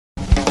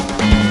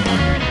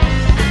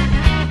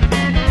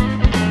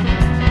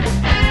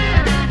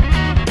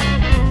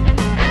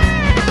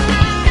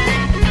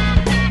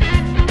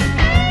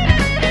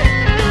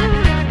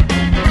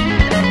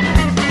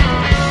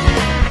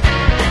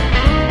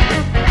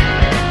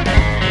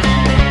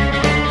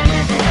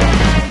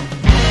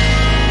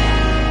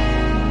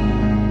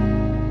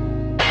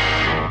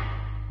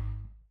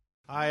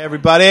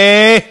everybody.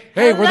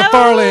 Hey, we're the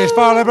Farley's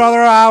Farley Brother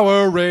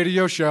Hour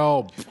radio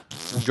show.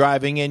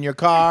 Driving in your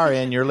car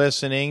and you're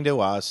listening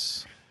to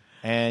us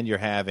and you're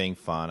having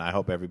fun. I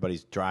hope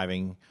everybody's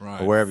driving or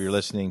wherever you're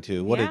listening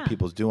to. What did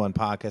people do on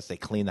podcasts? They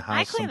clean the house.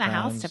 I clean the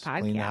house to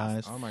Clean the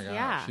house. podcasts. Oh my gosh.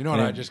 Yeah. You know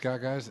what I just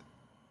got, guys?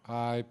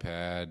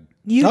 iPad.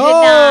 You did not.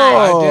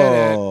 I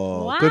did it.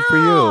 Wow. Good for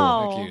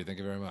you. Thank you. Thank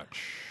you very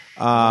much.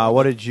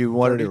 What did 32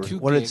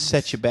 what did gigs.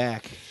 set you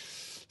back?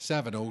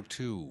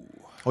 702.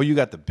 Oh, you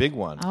got the big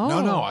one.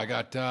 Oh. No, I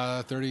got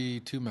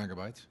 32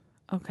 megabytes.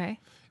 Okay.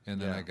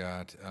 And then I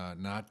got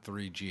not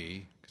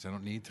 3G because I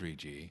don't need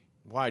 3G.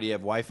 Why? Do you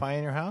have Wi-Fi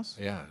in your house?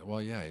 Yeah,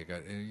 well, yeah, you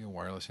got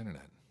wireless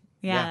internet.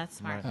 Yeah, that's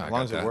smart. Yeah, I As long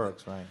got as it that.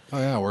 works, right? Oh,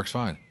 yeah, it works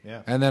fine.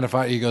 Yeah. And then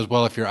he goes,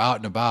 well, if you're out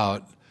and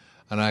about,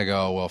 and I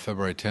go, well,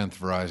 February 10th,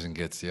 Verizon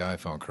gets the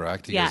iPhone,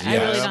 correct? He Yeah, goes, I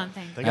yes. really don't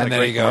think. They got And a then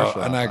great he go,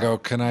 commercial and I out. go,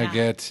 can I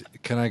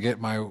get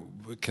my,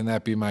 can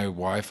that be my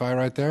Wi-Fi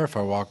right there if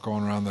I walk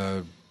going around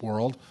the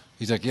world?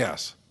 He's like,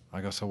 yes.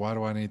 I go, so why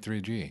do I need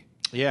 3G?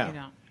 Yeah. You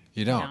don't.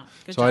 You don't. No.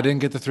 Good So I job. didn't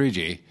get the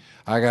 3G.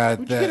 I got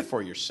Would the, you get it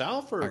for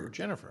yourself or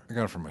Jennifer? I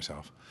got it for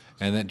myself.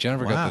 And then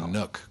Jennifer got the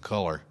Nook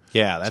color.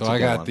 Yeah, that's so a I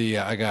good got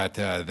one. I got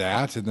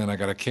that, and then I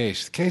got a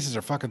case. The cases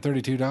are fucking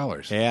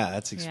 $32. Yeah,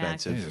 that's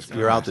expensive. Jesus If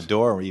you're out the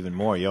door or even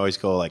more, you always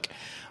go like,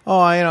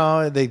 oh, you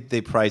know,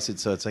 they price it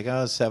so it's like,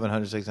 oh,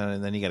 700, 600,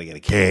 and then you got to get a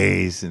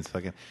case, and it's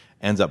fucking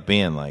ends up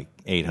being like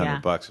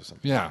 $800 or something.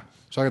 Yeah.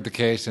 So I got the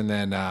case, and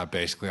then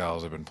basically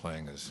all I've been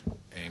playing is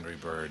Angry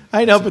Bird.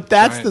 I know, It's a but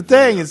that's giant the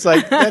thing. video. It's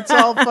like that's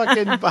all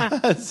fucking.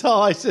 That's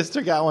all. My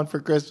sister got one for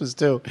Christmas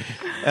too,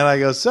 and I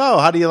go, so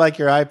how do you like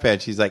your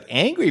iPad? She's like,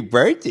 Angry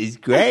Birds is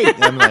great.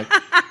 And I'm like,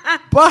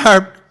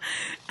 Barb,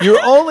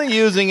 you're only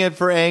using it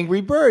for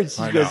Angry Birds.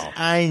 She goes, know.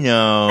 I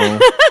know.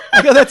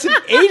 I go, that's an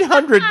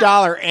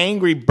 $800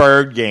 Angry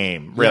Bird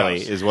game. Really,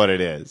 Yes. is what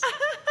it is.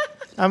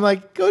 I'm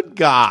like, good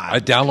God. I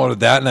downloaded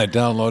that, and I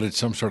downloaded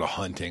some sort of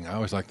hunting. I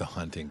always like the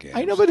hunting games.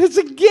 I know, but it's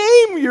a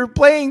game. You're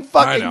playing I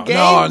fucking know. games.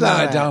 No, and then on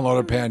I it.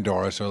 downloaded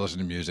Pandora, so I listen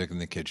to music in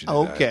the kitchen. today.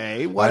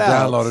 Okay, what I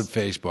else? downloaded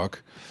Facebook.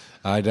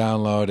 I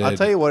downloaded. I'll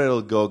tell you what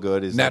it'll go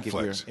good is like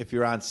Netflix. if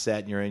you're on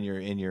set and you're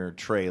in your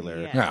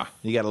trailer, Yeah.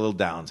 you got a little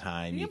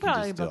downtime. You can put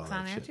all your just do books all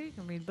on that there shit. too. You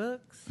can read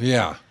books.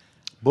 Yeah.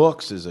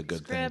 Books is a good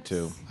Scripts.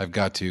 thing too. I've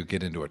got to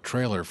get into a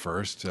trailer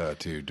first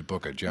to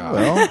book a job.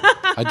 Well,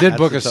 I did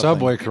book the a tough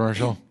Subway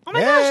commercial. Oh my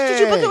gosh! Did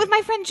you book Hey. it with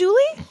my friend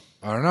Julie?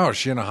 I don't know. Is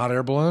she in a hot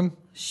air balloon?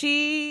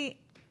 She's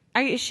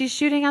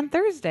shooting on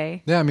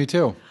Thursday. Yeah, me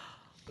too.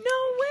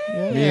 No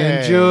way. Me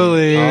and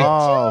Julie.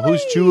 Oh,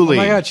 who's Julie?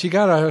 Oh my God, she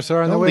got us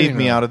on the Don't waiting leave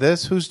me room. out of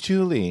this. Who's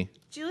Julie?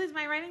 Julie's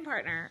my writing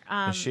partner.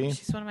 Is she?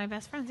 She's one of my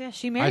best friends. Yeah,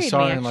 she I married saw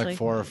me her in actually. like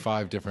 4 or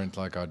 5 different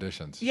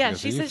auditions. Yeah, goes,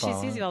 she "Are you says she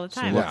following?" sees you all the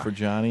So time. look Yeah. for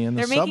Johnny in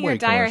the They're Subway making her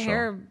dye her commercial.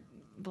 hair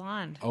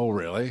blonde. Oh,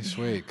 really?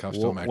 Sweet. Cuffs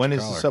don't match When your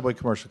is the collar. Subway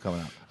commercial coming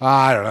out?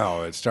 I don't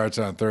know. It starts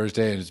on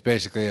Thursday, and it's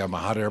basically I'm a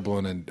hot air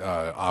balloon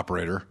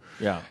operator.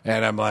 Yeah.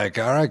 And I'm like,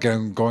 all right,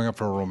 I'm going up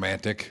for a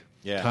romantic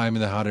time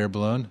in the hot air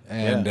balloon.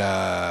 And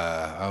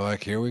I'm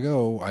like, here we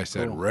go. I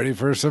said, ready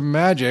for some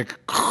magic.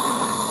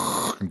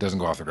 It doesn't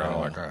go off the ground.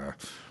 I'm like,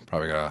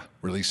 probably got to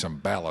release some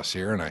ballast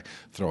here. And I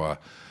throw a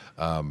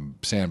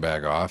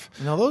sandbag off.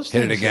 No, those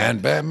hit it things- again.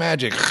 Bad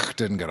magic.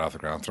 Didn't get off the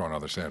ground. Throw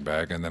another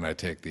sandbag. And then I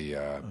take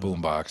the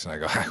boom box and I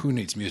go, who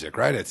needs music,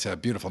 right? It's a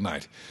beautiful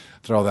night.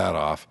 Throw that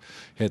off.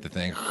 Hit the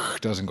thing.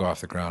 Doesn't go off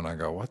the ground. I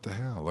go, what the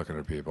hell? Looking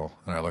at people.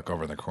 And I look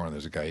over in the corner.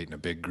 There's a guy eating a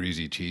big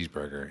greasy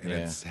cheeseburger. And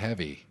it's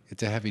heavy.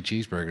 It's a heavy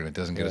cheeseburger and it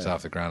doesn't get us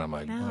off the ground. I'm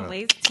like, No, what? it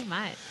weighs too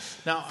much.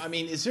 Now, I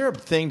mean, is there a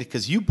thing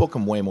because you book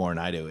them way more than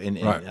I do, and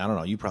Right. I don't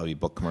know, you probably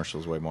book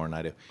commercials way more than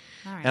I do.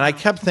 All right, And I well.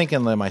 kept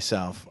thinking to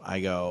myself,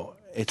 I go,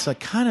 it's a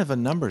kind of a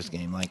numbers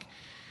game. Like,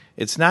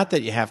 it's not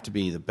that you have to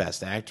be the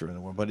best actor in the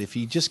world, but if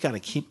you just got to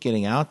keep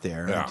getting out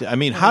there. Yeah. I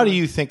mean, how do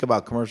you think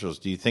about commercials?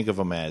 Do you think of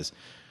them as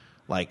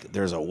like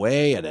there's a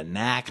way and a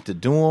knack to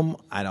do them?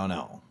 I don't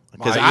know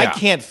because I yeah.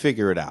 can't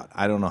figure it out.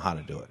 I don't know how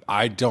to do it.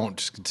 I don't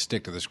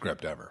stick to the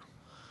script ever.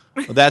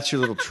 Well, that's your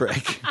little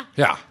trick.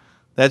 Yeah.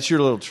 That's your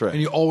little trick.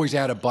 And you always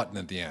add a button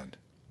at the end.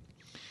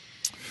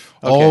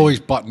 Okay. Always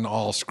button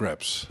all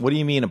scripts. What do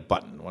you mean a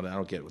button? What I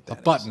don't get what that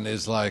is. Button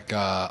is like,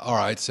 all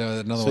right, so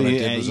another So one I you,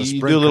 did was a you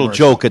Sprint do a little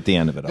commercial. joke at the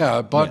end of it. all. Yeah,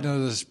 a button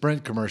is a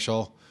Sprint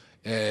commercial.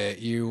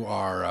 You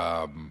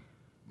are,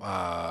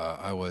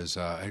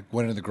 I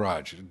went into the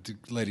garage. The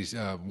lady's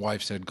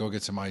wife said, go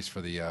get some ice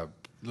for the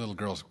little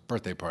girl's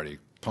birthday party,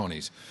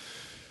 ponies.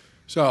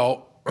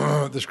 So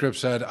the script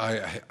said,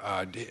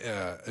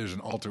 there's an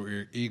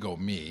alter ego,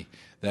 me,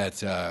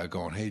 that's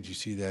going, hey, did you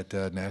see that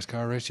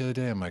NASCAR race the other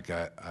day? I'm like,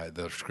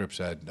 the script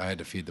said I had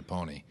to feed the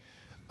pony.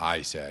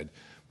 I said,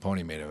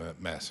 pony made a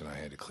mess and I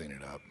had to clean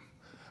it up.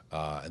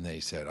 And they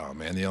said, oh,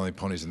 man, the only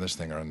ponies in this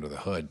thing are under the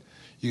hood.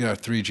 You got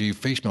a 3G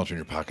face melter in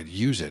your pocket.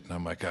 Use it. And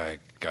I'm like, I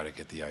got to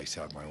get the ice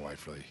out. My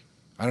wife really,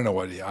 I don't know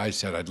what I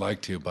said I'd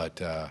like to,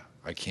 but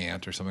I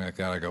can't or something like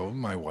that. I go,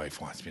 my wife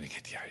wants me to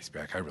get the ice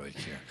back. I really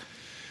can't.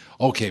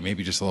 Okay,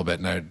 maybe just a little bit,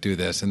 and I do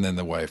this. And then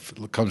the wife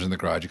comes in the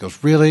garage. He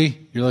goes,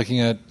 really? You're looking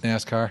at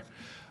NASCAR?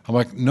 I'm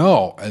like,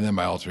 no. And then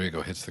my alter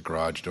ego hits the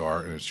garage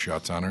door and it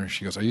shuts on her.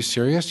 She goes, are you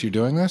serious? You're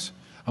doing this?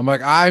 I'm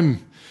like,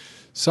 I'm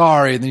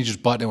sorry. And then you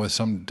just button it with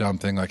some dumb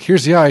thing like,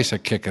 here's the ice. I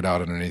kick it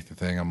out underneath the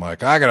thing. I'm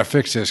like, I got to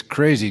fix this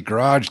crazy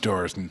garage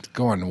doors and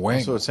going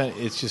wing. So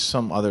it's just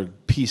some other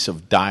piece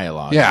of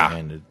dialogue. Yeah.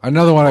 behind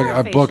Another one Or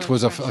I booked facial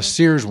was a expression.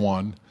 Sears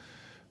one.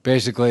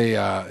 Basically,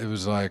 it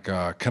was like,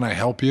 can I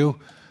help you?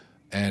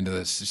 And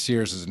the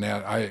Sears is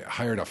I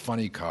hired a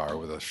funny car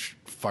with a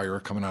fire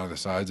coming out of the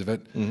sides of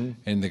it. Mm-hmm.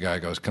 And the guy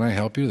goes, can I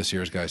help you? The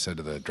Sears guy said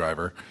to the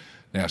driver,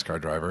 NASCAR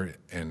driver.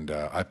 And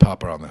I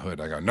pop around the hood.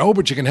 I go, no,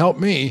 but you can help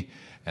me.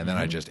 And then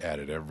I just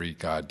added every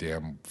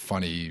goddamn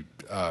funny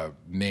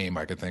name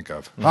I could think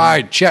of.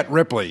 Hi, Chet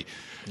Ripley.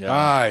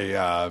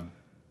 Hi,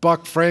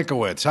 Buck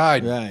Frankowitz. Hi,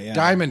 Yeah.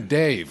 Diamond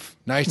Dave.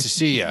 Nice to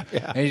see you.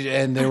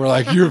 And they were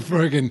like, you're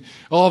freaking,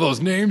 all those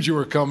names you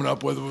were coming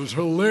up with was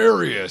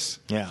hilarious.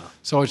 Yeah.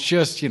 So it's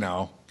just, you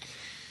know.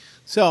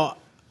 So,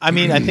 I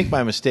mean, I think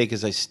my mistake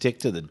is I stick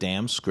to the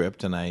damn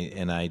script and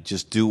I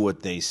just do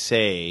what they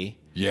say.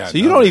 Yeah, So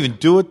you no, don't but- even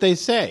do what they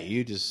say.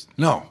 You just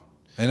No.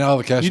 And all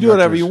the casting You do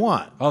whatever directors- you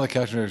want. All the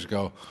casting directors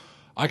go,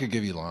 I could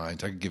give you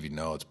lines, I could give you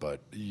notes, but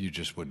you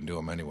just wouldn't do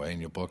them anyway,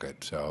 and you'll book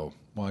it. So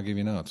why give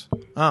you notes?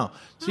 so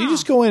you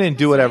just go in and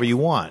do whatever you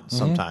want.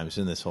 Sometimes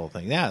in this whole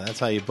thing, yeah, that's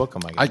how you book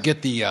them. I guess.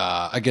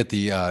 I get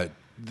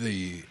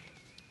the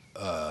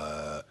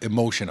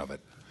emotion of it.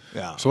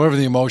 Yeah. So whatever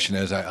the emotion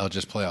is, I'll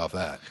just play off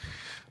that.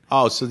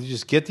 Oh, so you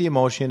just get the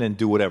emotion and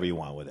do whatever you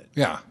want with it.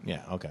 Yeah.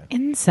 Yeah. Okay.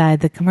 Inside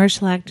the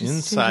commercial actors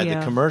Inside studio.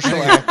 the commercial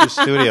actor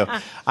studio.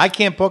 I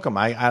can't book them.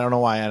 I don't know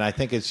why, and I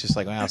think it's just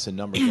like, well, it's a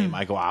number game.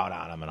 I go out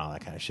on them and all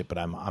that kind of shit, but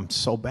I'm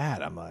so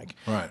bad. I'm like,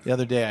 Right. The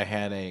other day I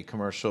had a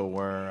commercial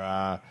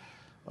where,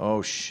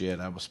 oh shit,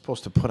 I was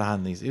supposed to put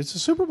on these. It's a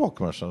Super Bowl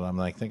commercial. I'm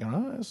like thinking,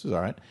 oh, this is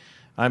all right.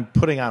 I'm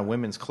putting on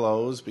women's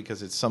clothes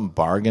because it's some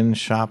bargain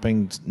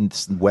shopping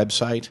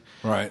website.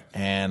 Right.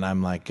 And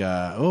I'm like,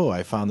 oh,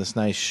 I found this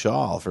nice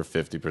shawl for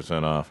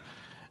 50% off.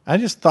 I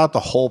just thought the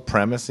whole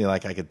premise,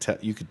 like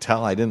you could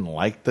tell I didn't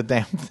like the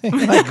damn thing.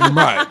 Like,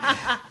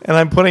 Right. and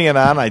I'm putting it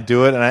on, I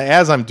do it, and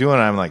as I'm doing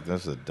it, I'm like,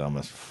 this is the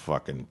dumbest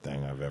fucking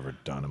thing I've ever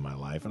done in my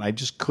life. And I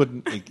just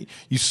couldn't.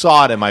 You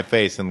saw it in my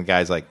face, and the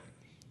guy's like,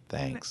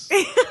 thanks.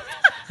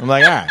 I'm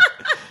like, all right,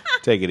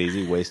 take it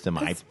easy, wasting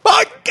my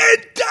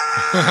fucking time.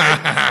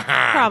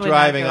 Probably not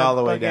Driving gonna all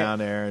the way book it. down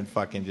there and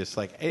fucking just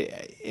like,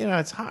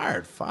 it's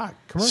hard. Fuck.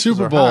 Commercials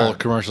Super are Bowl hard.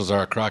 commercials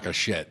are a crock of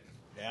shit.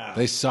 Yeah.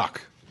 They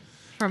suck.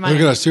 For money.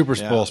 Look at a Super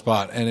Yeah. Bowl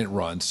spot, and it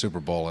runs Super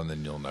Bowl, and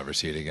then you'll never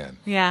see it again.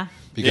 Yeah.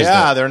 Because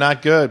Yeah, they're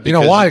not good. You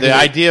know because why? The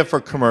 'Cause idea for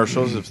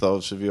commercials, if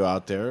those of you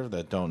out there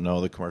that don't know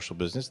the commercial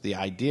business, the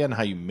idea and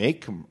how you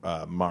make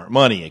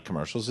money at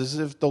commercials is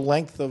if the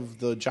length of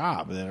the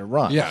job that it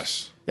runs.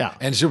 Yes. Yeah.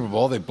 And Super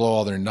Bowl, they blow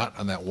all their nut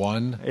on that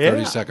one Yeah.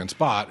 30-second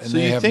spot, and So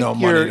they you have think no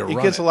money to it run gets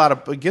it.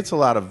 it gets a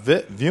lot of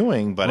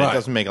viewing, but Right. it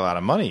doesn't make a lot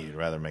of money. You'd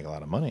rather make a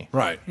lot of money.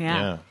 Right.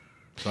 Yeah.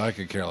 So I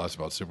could care less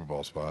about Super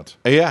Bowl spots.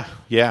 Yeah.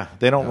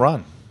 They don't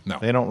run. No.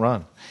 They don't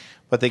run.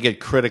 But they get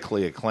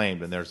critically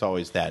acclaimed, and there's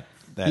always that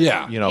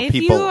Yeah. If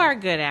people. you are a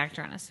good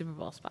actor on a Super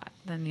Bowl spot,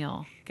 then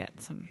you'll get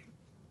some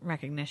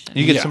recognition.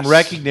 You get Yes. some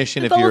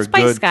recognition the if you're Old a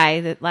Spice good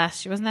guy that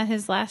last year wasn't that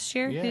his last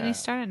year? Yeah. Didn't he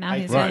start it? Now I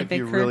he's think got a if big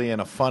you're career. really in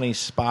a funny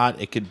spot,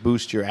 it could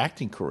boost your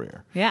acting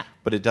career. Yeah.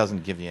 But it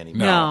doesn't give you any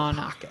money No, in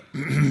the no. pocket.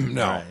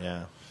 No. Right,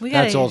 yeah. We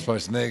That's gotta- Old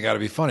Spice, and they got to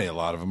be funny. A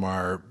lot of them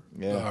are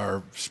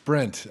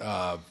Sprint,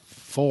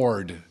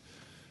 Ford,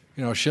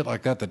 shit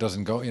like that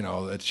doesn't go.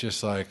 It's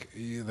just like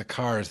the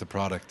car is the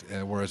product,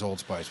 whereas Old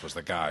Spice was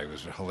the guy who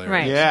was hilarious.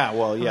 Right. Yeah,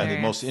 well, the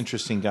Hilarious. most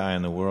interesting guy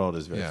in the world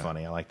is very Yeah.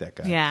 funny. I like that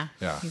guy. Yeah,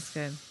 Yeah. he's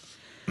good.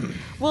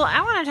 Well,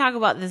 I want to talk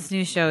about this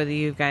new show that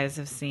you guys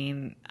have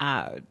seen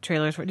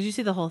trailers for. Did you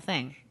see the whole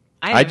thing?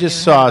 I haven't just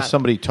even heard saw about it.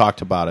 somebody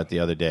talked about it the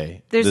other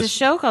day. There's a This-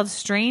 show called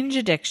Strange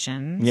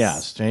Addictions.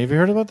 Yes. Have you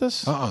heard about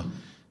this?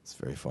 It's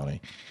very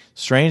funny.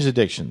 Strange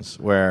Addictions,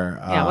 where...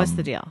 Yeah, what's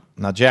the deal?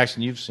 Now,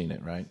 Jackson, you've seen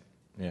it, right?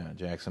 Yeah,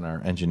 Jackson,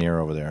 our engineer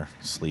over there,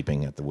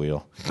 sleeping at the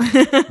wheel.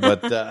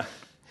 But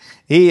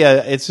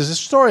it's a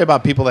story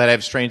about people that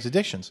have strange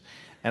addictions.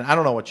 And I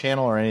don't know what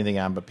channel or anything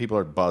on, but people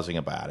are buzzing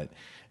about it.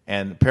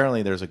 And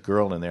apparently there's a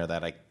girl in there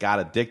that got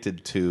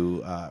addicted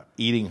to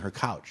eating her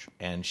couch.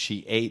 And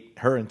she ate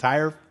her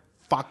entire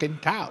fucking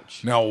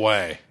couch. No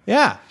way.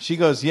 Yeah. She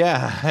goes,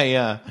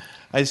 yeah,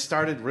 I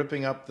started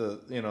ripping up the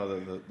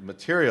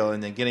material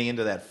and then getting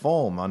into that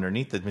foam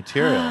underneath the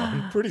material.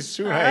 And pretty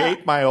soon I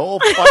ate my whole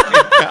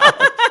fucking couch.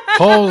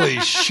 Holy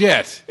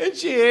shit. And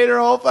she ate her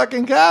whole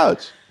fucking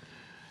couch.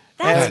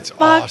 That's That's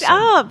fucked awesome.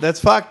 up.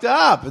 That's fucked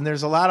up. And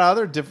there's a lot of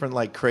other different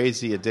like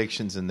crazy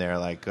addictions in there.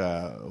 Like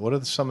what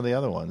are some of the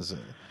other ones?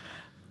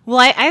 Well,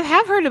 I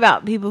have heard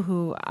about people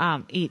who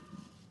eat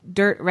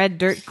red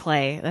dirt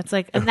clay. That's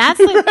like, and that's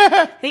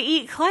like they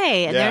eat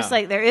clay, and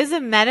Yeah. there is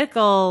a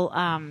medical.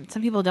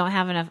 Some people don't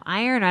have enough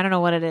iron. I don't know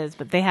what it is,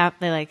 but they have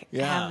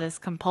this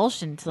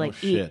compulsion to eat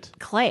shit.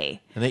 clay.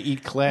 And they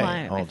eat clay.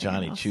 My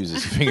Johnny fingernails. chews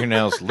his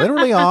fingernails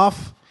literally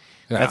off.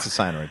 Yeah. That's a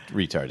sign of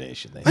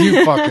retardation. They say.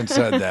 You fucking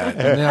said that.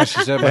 And now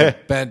she said my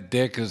bent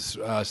dick is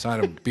a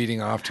sign of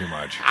beating off too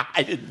much.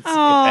 I didn't say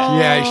that.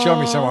 Yeah, he showed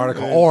me some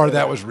article. Or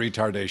that was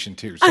retardation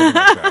too. Something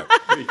like that.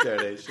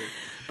 Retardation.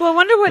 But I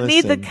wonder what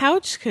need the Listen.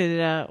 couch could.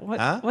 What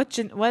Huh? what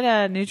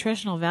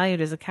nutritional value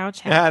does a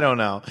couch have? I don't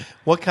know.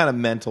 What kind of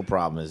mental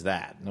problem is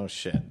that? No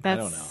shit. I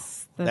don't know.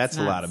 That's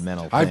a lot nuts. of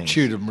mental things. I've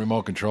chewed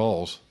remote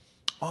controls.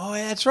 Oh,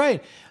 yeah, that's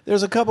right.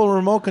 There's a couple of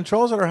remote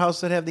controls at our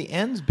house that have the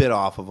ends bit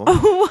off of them.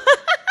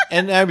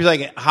 And I'd be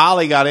like,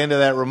 Holly got into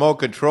that remote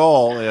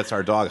control. That's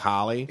our dog,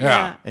 Holly.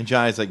 Yeah. And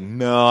Johnny's like,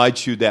 no, I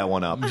chewed that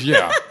one up.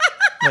 Yeah.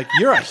 Like,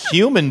 you're a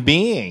human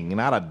being,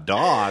 not a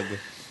dog.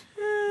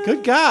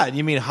 Good God.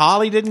 You mean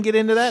Holly didn't get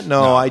into that?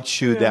 No, I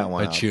chewed that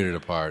one I up. chewed it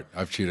apart.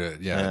 I've chewed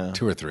it, Yeah.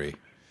 2 or 3.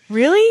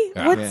 Really?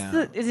 Yeah. What's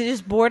Yeah. is it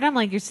just boredom?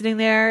 Like you're sitting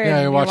there Yeah,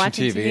 and you're watching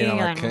TV, and and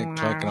you're I'm like,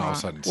 click, and all of a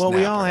sudden, Well, we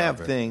snap all right have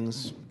off it.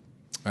 things.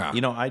 Yeah.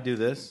 You know, I do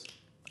this.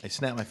 I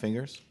snap my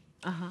fingers.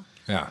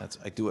 Yeah.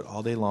 I do it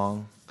all day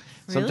long.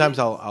 Really? Sometimes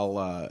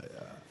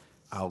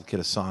I'll get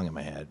a song in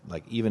my head,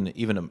 like even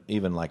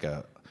like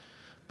a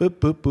boop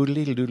boop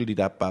boodly doodly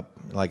dop bop,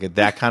 like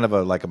that kind of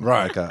Right. like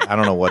a I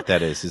don't know what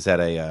that is. Is that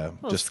a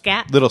just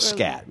scat? little Or-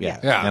 scat? Yeah.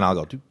 Yeah. And I'll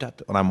go doop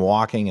dop. When I'm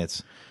walking,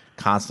 it's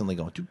constantly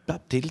going doop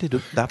dop diddly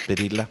doop dop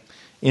diddly da,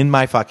 in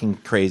my fucking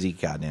crazy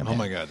goddamn head. Oh,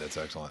 my God. That's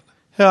excellent.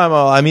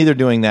 I'm either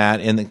doing that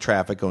in the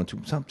traffic, going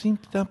to something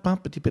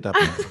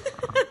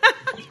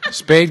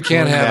Spade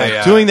can't have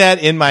a... doing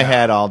that in my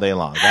head all day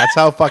long. That's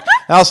how fuck.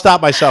 I'll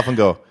stop myself and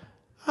go,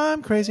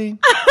 I'm crazy.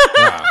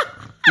 yeah.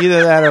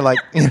 Either that or like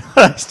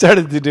what I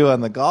started to do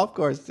on the golf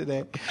course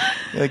today.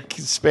 Like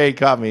Spade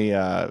caught me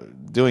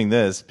doing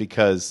this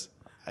because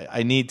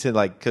I need to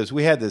because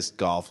we had this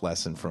golf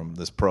lesson from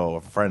this pro,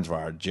 a friend of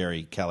ours,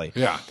 Jerry Kelly.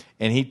 Yeah.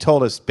 And he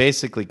told us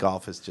basically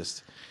golf is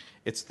just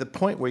it's the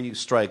point where you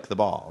strike the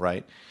ball,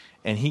 right?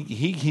 And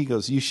he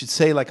goes, you should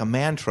say like a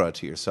mantra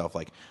to yourself,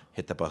 like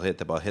hit the ball, hit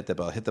the ball, hit the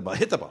ball, hit the ball,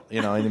 hit the ball.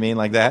 You know what I mean?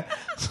 Like that.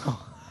 So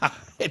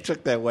I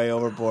took that way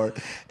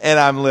overboard. And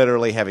I'm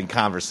literally having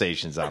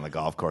conversations on the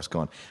golf course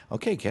going,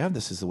 okay, Kev,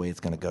 this is the way it's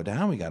going to go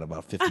down. We got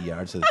about 50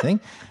 yards of the thing.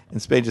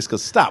 And Spade just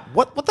goes, stop.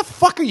 What the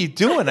fuck are you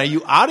doing? Are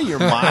you out of your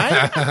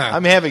mind?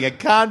 I'm having a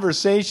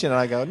conversation. And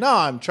I go, no,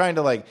 I'm trying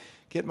to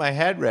get my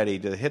head ready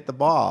to hit the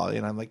ball.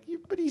 And I'm like,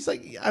 but he's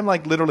like, I'm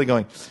like literally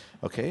going,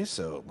 okay,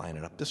 so line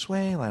it up this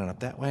way, line it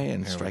up that way,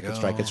 and strike it,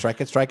 strike it, strike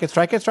it, strike it,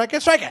 strike it, strike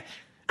it, strike it.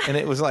 And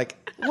it was like,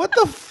 what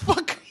the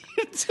fuck are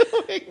you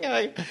doing?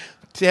 Like,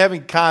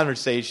 having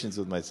conversations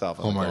with myself.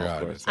 On Oh the my golf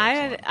God. course.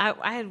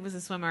 I was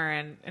a swimmer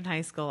in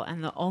high school,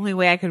 and the only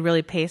way I could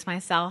really pace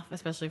myself,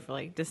 especially for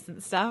like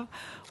distance stuff,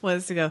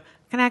 was to go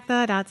connect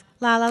the dots,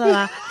 la la la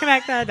la,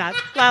 connect the dots,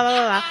 la la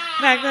la la,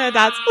 connect the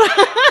dots.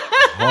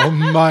 Oh,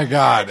 my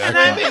God.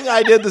 I think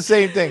I did the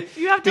same thing.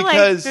 You have to,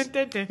 because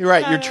you're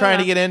right. You're trying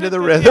to get into the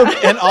rhythm,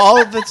 and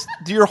all of this.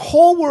 Your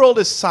whole world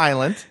is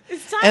silent,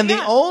 It's silent, and the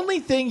yeah. only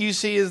thing you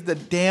see is the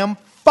damn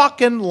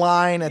fucking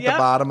line at the Yep.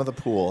 bottom of the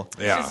pool.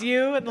 Yeah. Just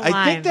you and the I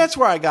line. think that's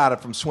where I got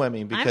it from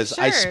swimming because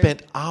I sure.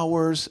 spent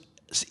hours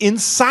in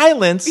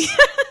silence,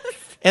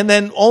 and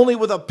then only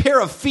with a pair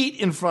of feet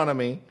in front of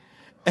me.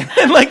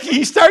 And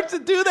you start to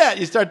do that.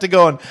 You start to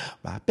go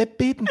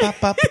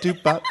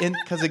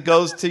because it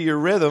goes to your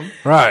rhythm.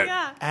 Right.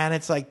 Yeah. And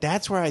it's like,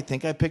 that's where I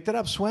think I picked it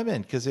up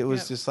swimming because it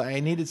was just like I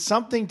needed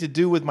something to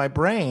do with my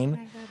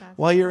brain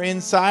while you're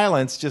in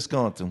silence, just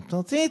going.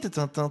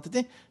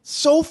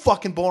 So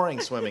fucking boring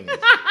swimming is.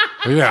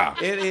 Yeah.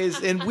 It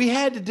is. And we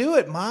had to do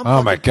it. Mom Oh,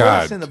 put my the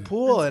course God. in the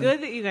pool. And,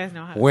 Good that you guys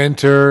know how to.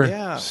 Winter,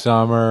 Yeah.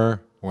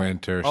 summer,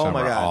 winter, oh,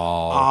 summer, my God.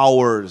 all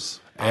Hours.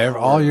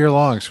 all year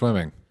long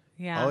swimming.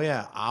 Yeah. Oh,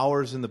 yeah.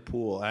 Hours in the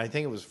pool. And I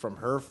think it was from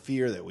her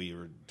fear that we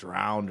were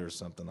drowned or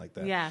something like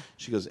that. Yeah.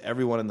 She goes,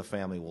 everyone in the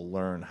family will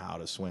learn how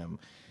to swim.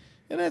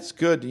 And that's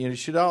good. You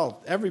should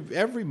all,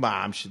 every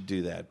mom should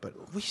do that.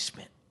 But we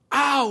spent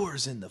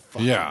hours in the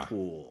fucking Yeah.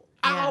 pool.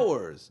 Yeah.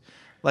 Hours.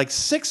 Like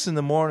 6 in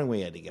the morning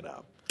we had to get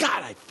up.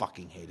 God, I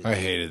fucking hated I it.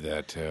 hated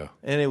that too.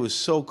 And it was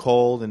so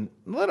cold. And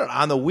literally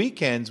on the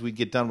weekends, we'd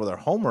get done with our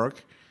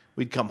homework.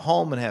 We'd come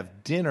home and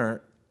have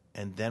dinner.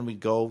 And then we'd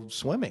go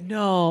swimming.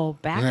 No,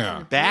 back. Yeah. To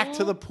the Back pool?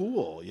 to the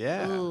pool,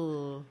 yeah.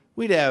 Ooh.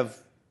 We'd have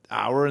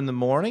hour in the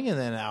morning and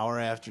then an hour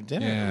after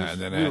dinner. It Yeah, was-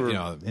 and then we were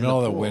the in middle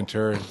of the pool.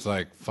 winter, it's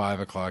like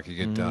 5 o'clock. You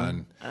get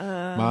done.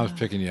 Mom's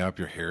picking you up.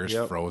 Your hair is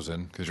Yep.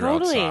 frozen because you're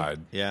Totally. outside.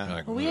 Yeah. You're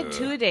like, Well, we had "Ugh."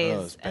 2 Oh,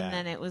 days, it's bad. and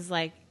then it was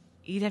like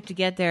you'd have to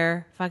get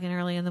there fucking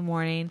early in the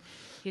morning.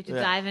 You have to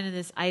Yeah. dive into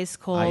this ice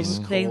cold Ice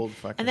thing, cold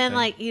fucking and then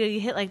thing. you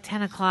hit like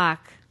 10 o'clock,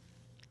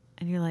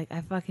 and you're like,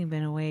 I've fucking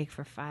been awake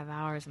for 5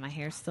 hours. My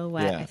hair's still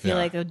wet. Yeah. I feel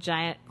Yeah. like a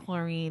giant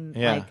chlorine.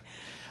 Yeah.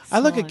 I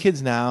look at swollen-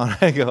 kids now and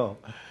I go,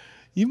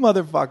 you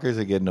motherfuckers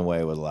are getting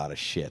away with a lot of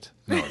shit.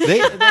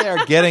 They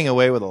are getting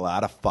away with a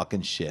lot of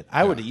fucking shit.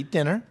 I would eat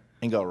dinner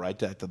and go right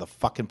back to the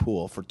fucking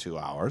pool for 2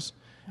 hours.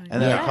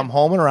 And then Yeah. I'd come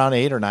home at around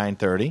 8 or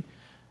 9:30,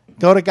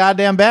 go to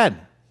goddamn bed.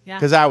 Yeah.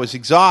 Because I was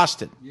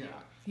exhausted.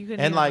 You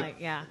couldn't And even, like,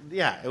 yeah.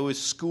 yeah, it was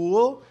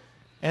school,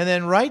 and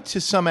then right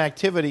to some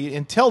activity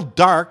until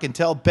dark,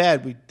 until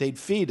bed. They'd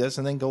feed us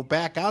and then go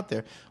back out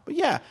there. But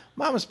yeah,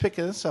 Mom was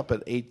picking us up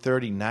at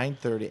 8:30,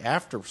 9:30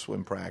 after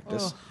swim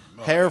practice,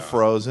 hair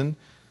frozen.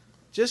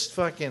 Just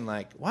fucking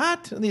like,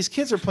 what? And these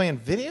kids are playing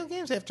video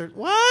games after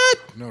what?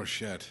 No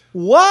shit.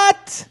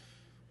 What?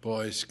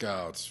 Boy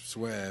Scouts,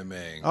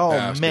 swimming, Oh,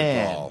 basketball.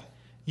 man.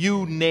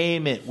 You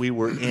name it, we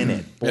were in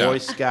it. Boy Yeah.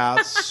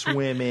 Scouts,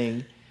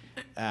 swimming.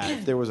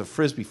 If there was a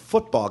Frisbee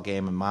football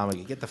game, and Mom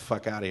would get the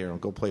fuck out of here and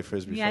go play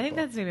Frisbee Yeah, I football.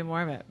 think that's maybe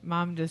more of it.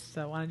 Mom just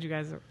wanted you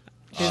guys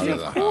to Out of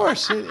the Of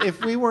course.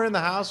 If we were in the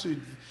house,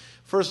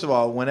 first of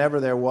all, whenever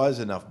there was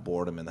enough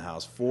boredom in the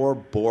house, 4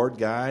 bored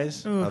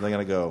guys, are they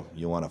going to go,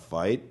 you want to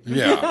fight?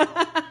 Yeah.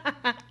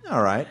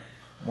 All right.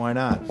 Why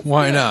not?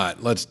 Why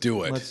not? Let's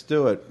do it. Let's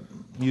do it.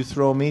 You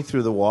throw me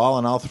through the wall,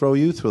 and I'll throw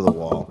you through the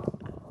wall.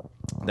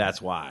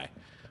 That's why.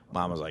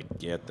 Mom was like,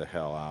 get the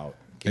hell out.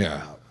 Get Yeah.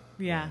 out.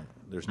 Yeah.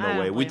 There's I no don't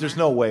way. blame There's her.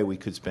 no way we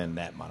could spend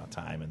that amount of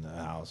time in the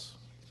house.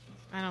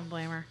 I don't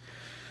blame her.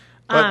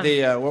 But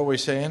what were we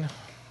saying?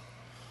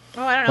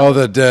 Oh, I don't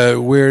know. Oh,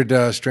 the weird,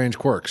 strange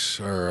quirks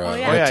or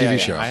yeah. that TV yeah.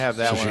 show. I have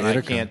that So she one. ate I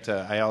it? can't.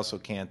 I also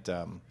can't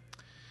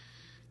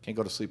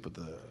go to sleep with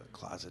the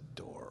closet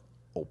door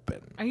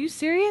open. Are you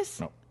serious?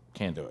 No,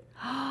 can't do it.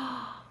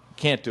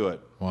 Can't do it.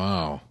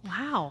 Wow.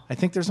 Wow. I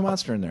think there's a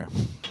monster in there.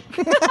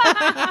 Oh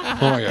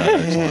my god.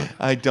 Excellent.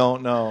 I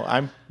don't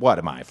know. What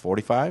am I,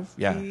 45?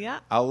 Yeah. Yeah.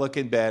 I'll look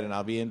in bed, and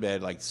I'll be in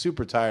bed, like,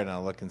 super tired, and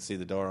I'll look and see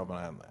the door open.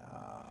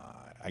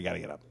 I got to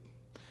get up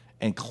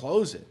and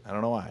close it. I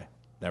don't know why.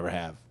 Never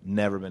have.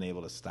 Never been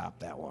able to stop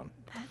that one.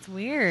 That's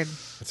weird.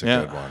 That's a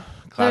good one.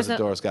 Closet There's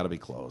a- door's got to be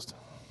closed.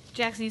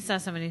 Jackson, you saw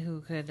somebody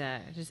who could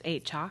just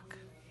ate chalk,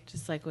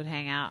 just like would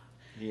hang out.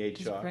 He ate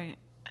Just chalk. bring it.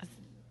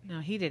 No,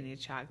 he didn't eat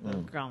chalk. The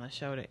girl on the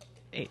show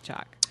ate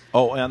chalk.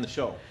 Oh, on the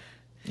show.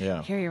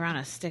 Yeah. Carry around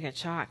a stick of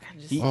chalk and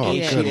just He Oh,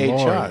 eat She good it. ate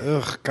lord. chalk.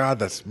 Ugh, God,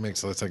 that's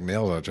like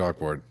nails on a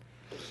chalkboard.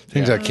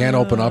 Things I can't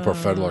open up are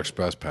Federal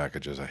Express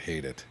packages. I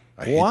hate it.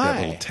 I hate Why? that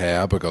little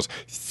tab. It goes,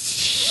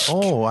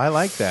 Oh, I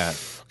like that.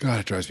 God,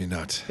 it drives me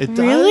nuts. It does?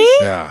 Really?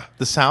 Yeah.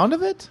 The sound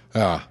of it?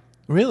 Yeah.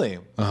 Really?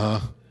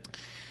 Oh,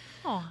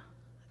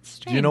 that's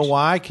strange. Do you know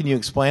why? Can you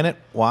explain it?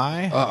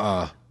 Why?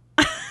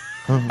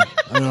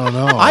 I don't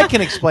know. I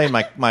can explain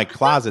my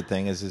closet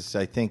thing. Is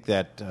I think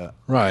that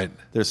Right.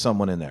 there's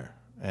someone in there,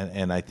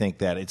 and I think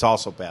that it's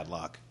also bad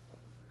luck.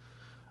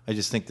 I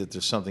just think that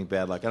there's something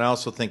bad luck, and I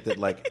also think that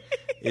like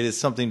it is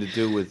something to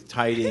do with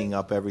tidying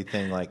up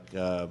everything like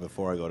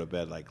before I go to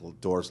bed, like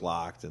doors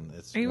locked, and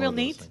it's. Are you one real of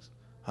those neat? things.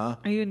 Are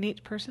you a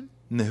neat person?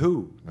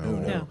 No.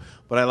 No.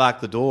 But I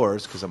lock the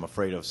doors because I'm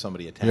afraid of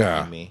somebody attacking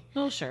Yeah. me.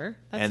 Well, sure.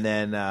 That's, And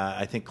then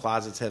I think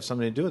closets have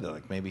something to do with it.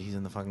 Like maybe he's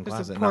in the fucking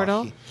There's a closet.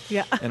 portal.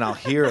 Yeah. And I'll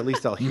hear, at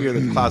least I'll hear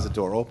the closet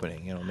door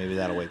opening. You know, maybe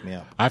that'll wake me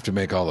up. I have to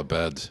make all the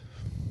beds.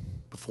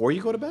 Before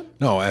you go to bed?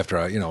 No, after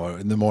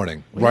in the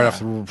morning, right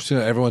after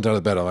everyone's out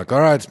of bed, I'm like, all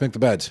right, let's make the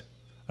beds.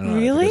 I don't know, I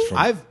think Really? it's from-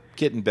 I've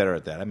getting better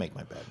at that. I make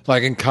my bed.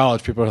 like in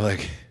college, people are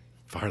like,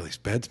 Farley's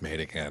bed's made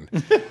again.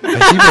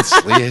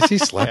 Has he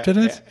slept in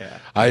it?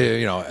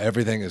 Yeah.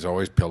 Everything is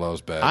always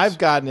pillows, beds. I've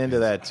gotten into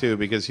that too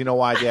because you know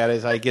why, Dad,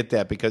 is I get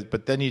that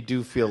but then you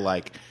do feel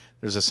like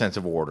there's a sense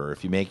of order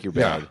if you make your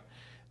bed.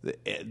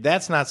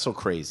 That's not so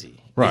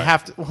crazy. Right. You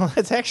have to. Well,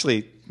 that's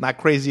actually not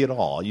crazy at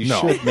all. You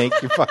No. should make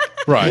your fucking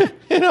Right.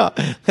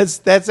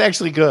 That's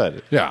actually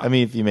good. Yeah. I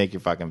mean, if you make your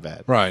fucking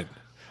bed. right.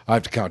 I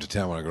have to count to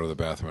 10 when I go to the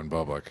bathroom in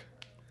public.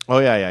 Oh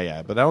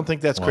yeah. But I don't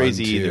think that's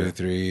crazy 1, 2, either.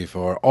 3,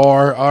 4.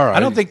 Or all right. I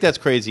don't think that's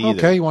crazy either.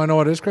 Okay, you want to know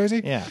what is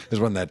crazy? Yeah. Is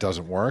when that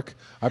doesn't work.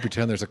 I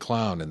pretend there's a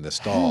clown in the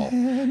stall.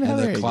 And there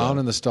the you clown go.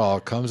 in the stall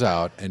comes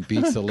out and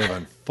beats the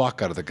living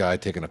fuck out of the guy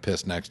taking a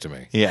piss next to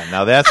me. Yeah.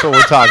 Now that's what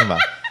we're talking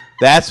about.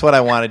 That's what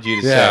I wanted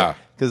you to Yeah. say.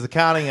 Because the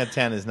counting of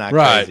 10 is not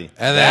Right. crazy.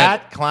 And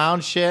that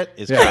clown shit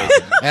is Yeah.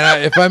 crazy.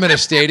 And if I'm in a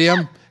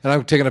stadium and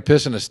I'm taking a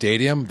piss in a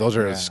stadium, those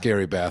are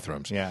scary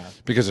bathrooms. Yeah.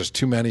 Because there's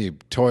too many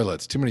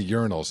toilets, too many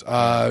urinals.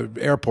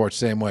 Airports,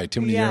 same way,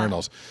 too many Yeah.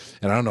 urinals.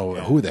 And I don't know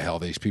who the hell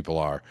these people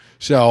are.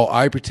 So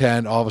I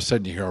pretend all of a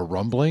sudden you hear a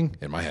rumbling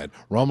in my head,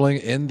 rumbling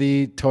in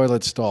the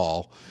toilet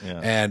stall. Yeah.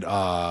 And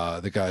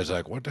the guy's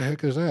like, what the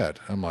heck is that?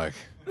 I'm like,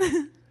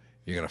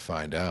 you're going to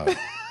find out.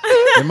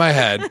 In my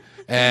head.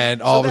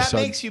 And all So of a that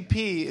sudden. makes you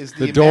pee is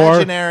the, The door-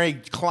 imaginary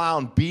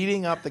clown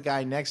beating up the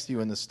guy next to you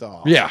in the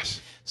stall.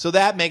 Yes. So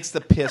that makes the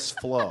piss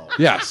flow.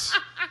 Yes.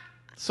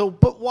 So,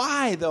 but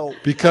why though?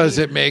 Because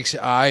it makes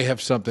I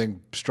have something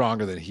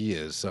stronger than he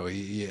is. So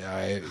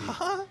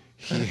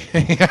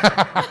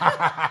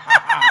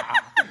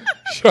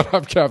Shut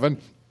up, Kevin.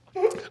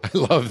 I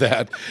love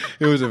that.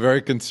 It was a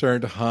very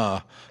concerned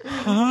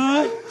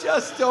I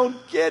just don't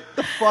get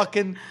the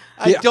fucking.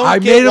 I Yeah, don't I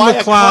get made him why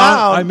a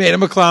clown. I made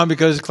him a clown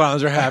because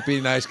clowns are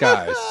happy, nice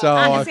guys. So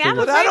I see, I'm figured,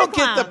 But I afraid don't of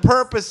get the clowns.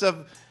 purpose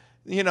of,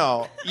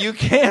 you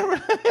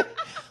can't.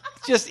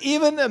 Just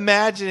even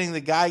imagining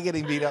the guy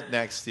getting beat up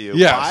next to you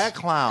Yes. by a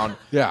clown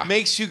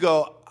makes you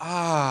go,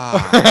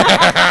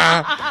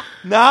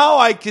 now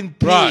I can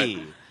pee.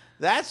 Right.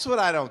 That's what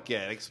I don't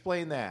get.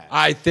 Explain that.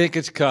 I think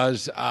it's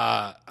because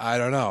I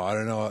don't know.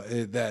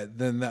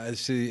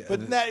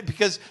 But that,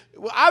 because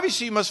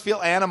obviously you must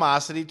feel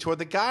animosity toward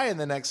the guy in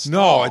the next No,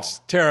 stall.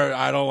 it's terror.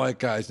 I don't like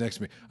guys next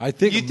to me. I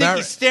think You think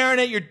he's staring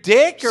at your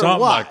dick or something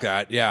what? like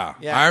that. Yeah.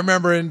 Yeah. I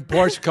remember in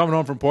coming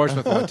home from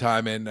Portsmouth one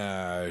time, and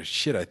I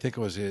think it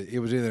was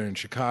either in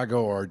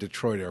Chicago or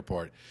Detroit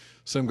airport.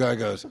 Some guy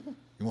goes,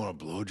 "You want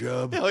a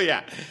blowjob?" Oh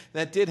yeah,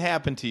 that did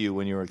happen to you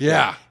when you were a kid.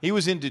 Yeah. He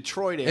was in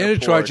Detroit airport. In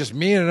Detroit, just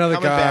me and another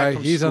coming back guy.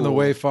 from He's on the school.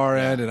 way far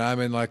end, and I'm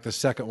in like the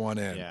second one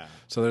in. Yeah.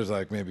 So there's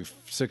like maybe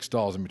 6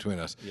 stalls in between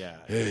us. Yeah.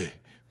 Hey,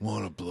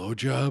 want a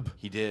blowjob?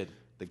 He did.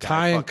 The guy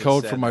Tie and fucking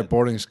coat said from my that.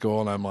 boarding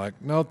school, and I'm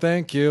like, no,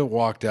 thank you.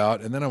 Walked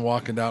out, and then I'm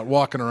walking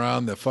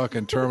around the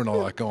fucking terminal,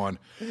 like going,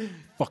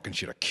 fucking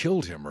should have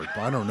killed him, or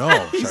I don't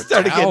know. You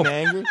started getting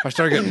angry? I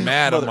started getting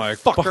mad. I'm like,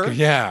 Motherfucker. fucking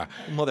yeah,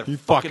 Motherfucking you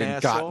fucking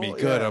got asshole. me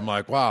good. Yeah. I'm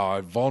like, wow,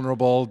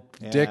 vulnerable,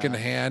 dick in Yeah.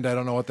 hand. I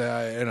don't know what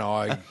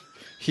that.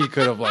 He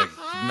could have like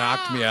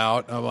knocked me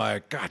out. I'm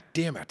like, god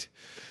damn it.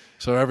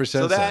 So ever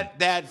since So then,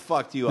 that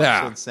fucked you up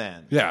yeah, since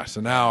then. yeah.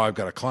 So now I've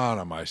got a clown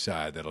on my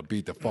side that'll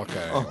beat the fuck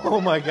out of me.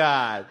 Oh my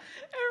god.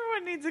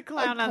 Everyone needs a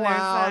clown A on their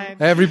clown. side.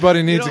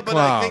 Everybody needs a But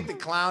I think clown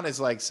the clown is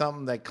like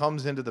something that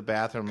comes into the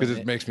bathroom because and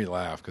it makes me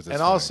laugh.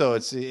 and also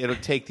it'll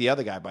take the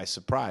other guy by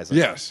surprise. Like,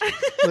 yes.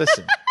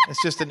 Listen,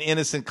 it's just an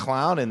innocent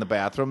clown in the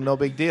bathroom, no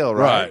big deal,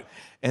 right? Right.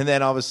 And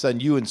then all of a sudden,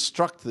 you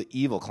instruct the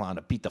evil clown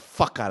to beat the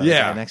fuck out of the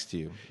Yeah. guy next to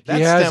you.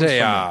 He has stems a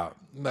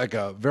from like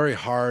a very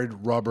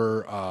hard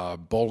rubber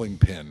bowling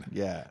pin.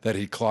 Yeah. That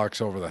he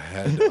clocks over the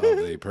head of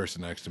the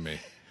person next to me.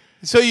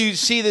 So you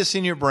see this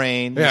in your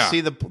brain. Yeah. You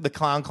see the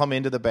clown come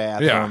into the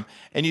bathroom, Yeah.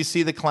 and you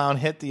see the clown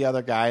hit the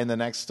other guy in the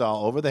next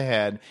stall over the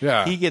head.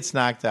 Yeah. He gets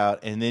knocked out,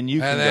 and then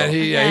you can And then go,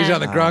 he's on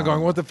the ground going,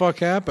 "What the fuck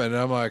happened?"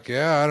 And I'm like,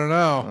 "Yeah, I don't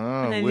know.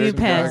 And then weird you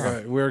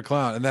piss. Weird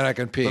clown." And then I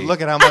can pee. But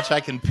look at how much I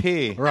can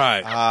pee.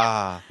 Right.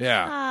 Ah.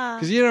 Yeah.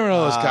 Because you never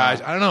know those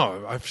guys. I don't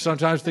know. I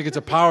sometimes think it's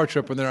a power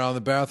trip when they're out in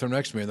the bathroom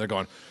next to me and they're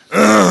going,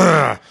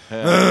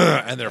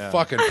 and they're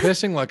fucking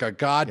pissing like a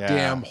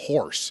goddamn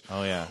horse.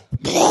 Oh yeah.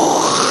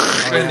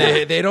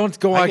 And they don't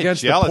go I get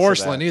against the jealous of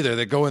porcelain that. either.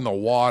 They go in the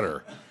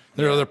water.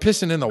 They're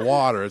pissing in the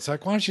water. It's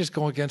like, why don't you just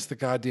go against the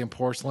goddamn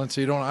porcelain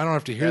so I don't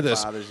have to hear That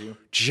this bothers you.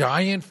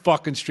 giant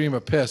fucking stream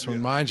of piss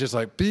when mine's just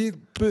like beep,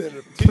 beep,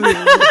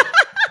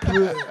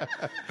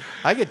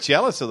 I get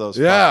jealous of those.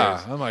 yeah.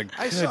 fuckers. I'm like,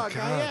 I good saw a guy.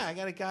 God. Yeah, I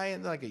got a guy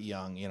in like a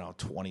young,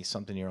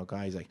 20-something-year-old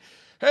guy. He's like,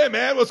 "Hey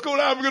man, what's going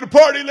on? We're gonna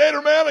party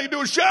later, man. Like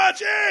doing shots."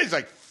 Yeah, he's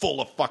like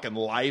full of fucking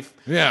life.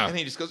 Yeah. and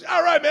he just goes,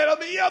 "All right, man, I'll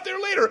meet you out there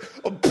later."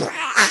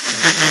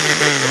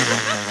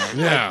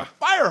 Yeah.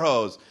 Fire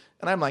hose,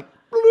 and I'm like,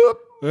 bloop.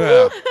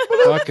 Yeah.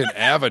 Fucking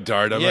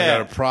Avatar. I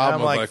got a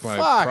problem I'm with like my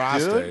 "Fuck,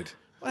 prostate. dude.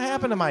 What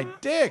happened to my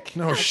dick?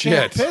 No I shit.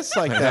 can't piss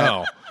like I that.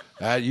 know.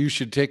 You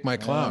should take my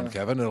clown,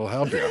 Kevin. It'll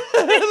help you.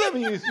 Let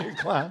me use your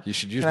clown. You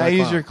should use Can my I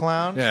use clown. your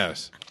clown?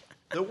 Yes.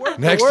 The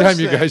Next worst time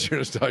you thing- guys are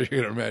going to start,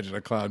 you're going to imagine a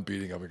clown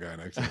beating up a guy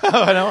next to you.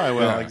 Oh, I know I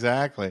will. Yeah.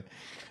 Exactly.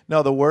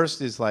 No, the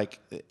worst is like,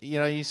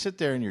 you sit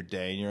there in your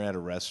day and you're at a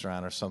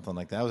restaurant or something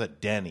like that. I was at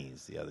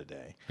Denny's the other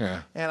day.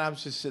 Yeah. And I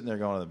was just sitting there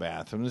going to the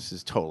bathroom. This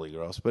is totally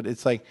gross, but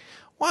it's like,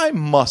 why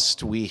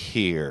must we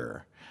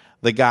hear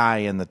the guy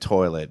in the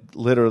toilet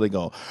literally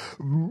go,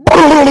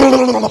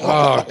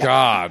 Oh,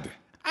 God.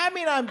 I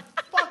mean, I'm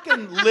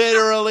fucking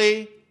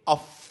literally a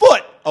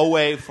foot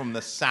away from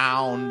the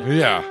sound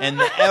Yeah. and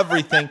the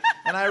everything.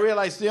 And I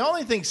realized the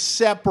only thing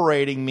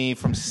separating me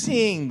from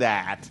seeing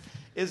that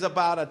is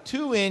about a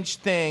 2-inch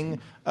thing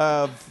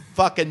of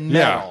fucking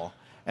metal.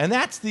 And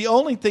that's the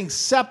only thing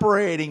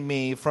separating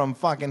me from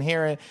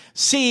fucking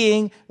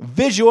seeing,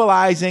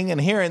 visualizing,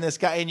 and hearing this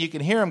guy. And you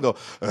can hear him go,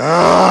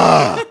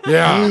 "Ah,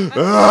 Yeah.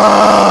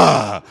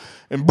 ah,"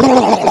 and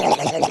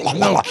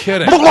No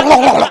kidding.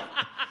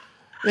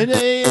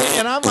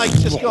 And I'm like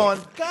just going,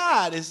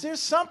 God, is there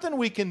something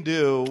we can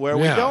do where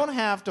we Yeah. don't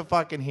have to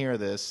fucking hear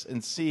this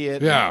and see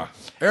it? Yeah.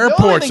 The only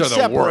Airports thing are the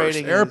worst.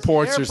 separating is-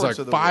 Airports, there's airports like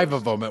are the 5 worst.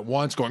 of them at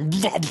once going.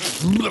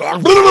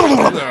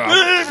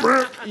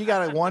 You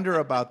got to wonder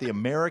about the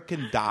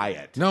American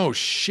diet. No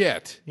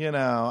shit.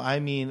 I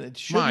mean, it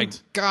shouldn't. My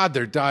God,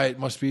 their diet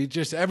must be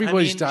just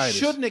everybody's diet.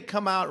 Shouldn't it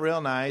come out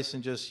real nice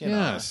and just,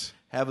 Yes.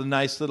 have a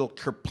nice little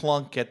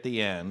kerplunk at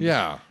the end?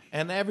 Yeah.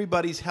 And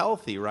everybody's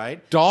healthy,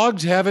 right?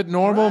 Dogs have it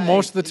normal Right,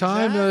 most of the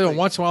time. exactly.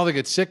 Once in a while they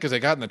get sick because they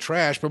got in the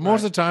trash, but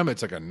most of the time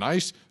it's like a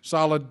nice,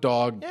 solid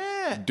dog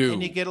Yeah. do.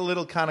 And you get a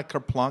little kind of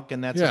kerplunk,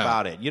 and that's Yeah.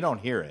 about it. You don't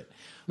hear it.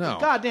 No.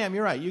 God damn,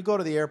 you're right. You go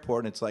to the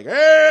airport, and it's like,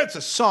 hey, it's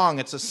a song.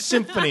 It's a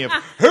symphony of...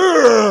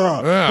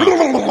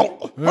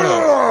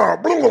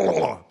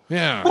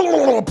 Yeah.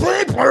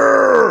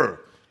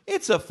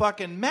 It's a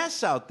fucking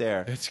mess out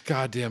there. It's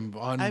goddamn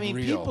unreal. I mean,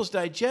 people's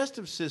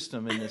digestive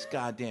system in this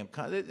goddamn...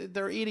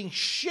 They're eating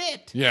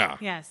shit. Yeah.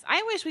 Yes,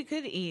 I wish we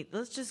could eat.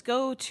 Let's just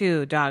go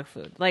to dog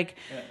food.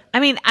 I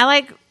mean, I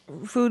like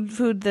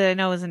food that I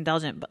know is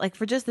indulgent, but like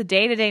for just the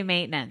day-to-day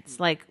maintenance,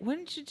 like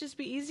wouldn't it just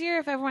be easier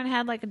if everyone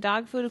had like a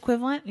dog food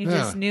equivalent? You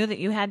just Yeah. knew that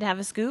you had to have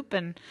a scoop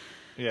and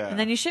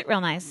then you shit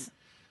real nice.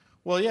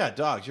 Well, yeah,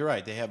 dogs. You're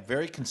right. They have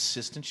very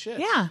consistent shit.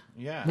 Yeah.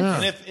 Yeah.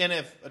 Yeah. And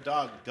if a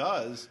dog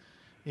does,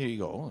 you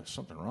go, oh, there's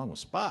something wrong with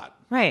Spot.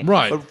 Right.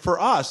 Right. But for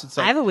us, it's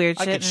like I have a weird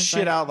I shit, could and it's shit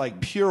like- out like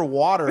pure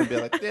water and be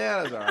like,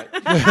 yeah, that's all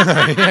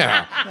right.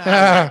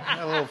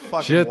 Yeah. A little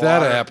fucking Shit, water.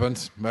 that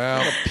happens.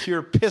 Well,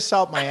 Pure piss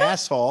out my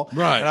asshole.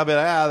 Right. And I'll be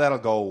like, that'll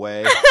go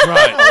away.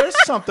 right. Oh,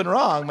 there's something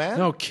wrong, man.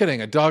 No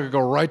kidding. A dog would go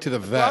right to the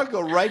vet. I'll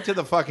go right to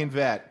the fucking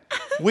vet.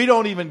 We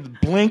don't even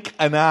blink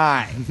an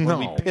eye when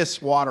we No.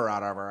 piss water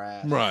out of our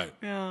ass. Right.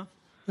 Yeah.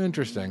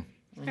 Interesting.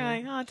 Kind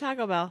of like, oh,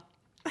 Taco Bell.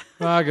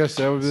 Well, I guess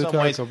that would be the Some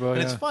ways, Taco Bell.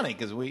 and Yeah. it's funny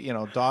because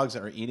dogs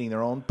are eating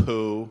their own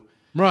poo,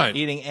 Right.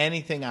 eating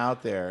anything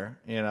out there,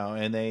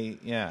 and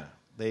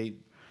they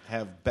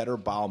have better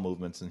bowel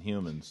movements than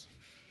humans.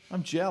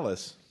 I'm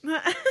jealous.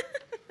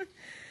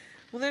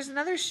 Well, there's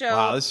another show.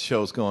 Wow, this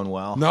show's going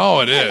well. No,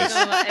 it is.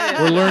 It is.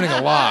 We're learning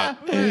a lot.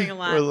 We're learning a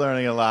lot. We're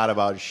learning a lot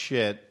about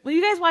shit. Will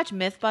you guys watch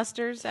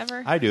MythBusters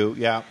ever? I do,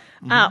 yeah.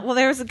 Well,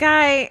 there was a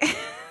guy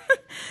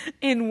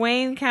in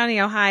Wayne County,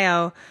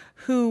 Ohio,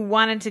 who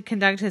wanted to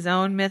conduct his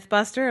own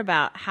MythBuster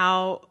about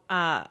how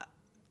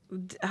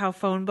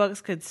phone books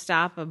could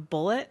stop a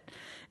bullet,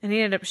 and he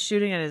ended up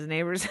shooting at his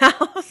neighbor's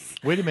house.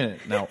 Wait a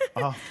minute. Now,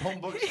 phone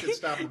books can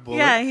stop a bullet.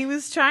 Yeah, he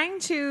was trying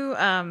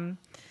to.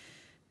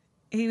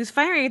 He was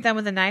firing at them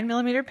with a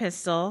 9mm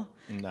pistol,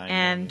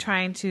 9mm.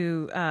 trying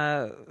to.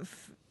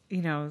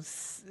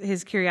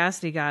 His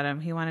curiosity got him.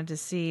 He wanted to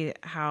see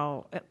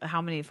how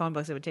many phone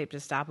books it would take to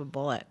stop a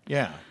bullet.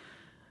 Yeah.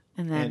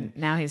 And then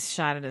now he's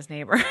shot at his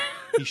neighbor.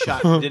 He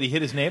shot. Did he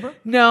hit his neighbor?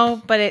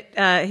 No, but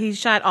he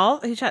shot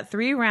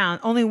 3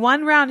 rounds. Only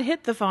one round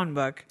hit the phone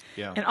book.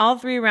 Yeah. And all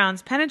 3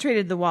 rounds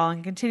penetrated the wall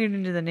and continued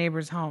into the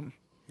neighbor's home.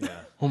 Yeah.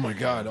 Oh, my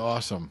God.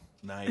 Awesome.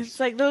 Nice. It's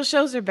like those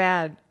shows are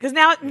bad. Because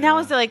now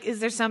it's like, is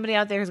there somebody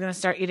out there who's going to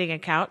start eating a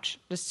couch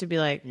just to be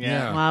like,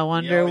 Yeah. well, I You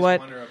wonder always what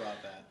wonder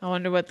about that. I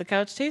wonder what the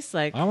couch tastes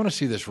like. I want to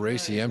see this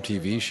racy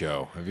MTV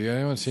show. Have you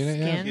anyone seen it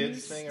yet?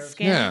 Kids thing or-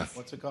 Skins. Yeah.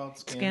 What's it called?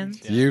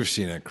 Skins. Yeah. You've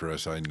seen it,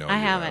 Chris. I know. I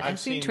you haven't. have. I've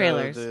seen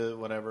trailers. The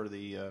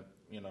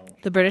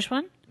The British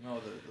one? the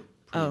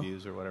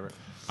previews or whatever.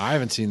 I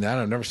haven't seen that.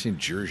 I've never seen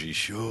Jersey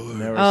Shore.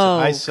 Never Oh,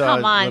 I saw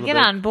come a on. little Get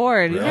bit. on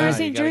board. You've Yeah, never you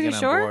seen gotta Jersey get on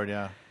Shore? board,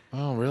 yeah.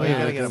 Oh, Oh, really? you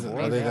gotta get on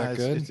board. Are they Yeah, that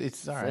good?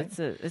 It's all right.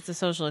 It's a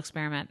social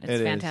experiment. It's It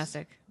is.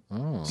 fantastic.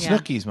 Oh. Yeah.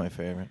 Snooki's my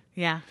favorite.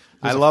 Yeah.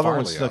 I There's a love it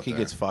when Farley out Snooki there.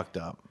 gets fucked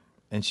up.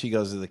 And she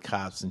goes to the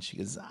cops and she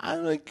goes,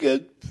 I'm a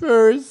good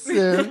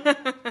person.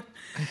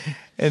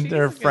 And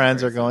her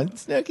friends are going,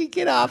 Snooki,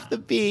 get off the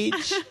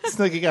beach.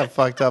 Snooki got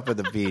fucked up at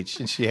the beach.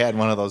 And she had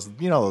one of those,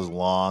 those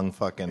long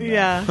fucking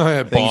Yeah. I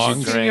had things bongs.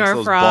 she drinks, Senor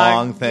those Frog.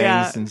 bong things.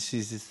 Yeah. And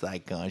she's just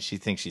like, she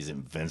thinks she's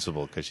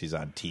invincible because she's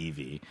on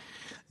TV.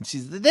 And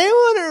she's, they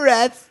want to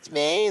arrest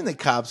me. And the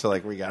cops are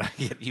like, we got to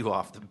get you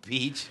off the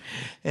beach.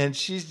 And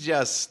she's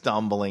just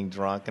stumbling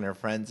drunk. And her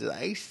friends are like,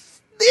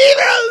 leave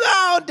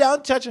her alone.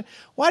 Don't touch her.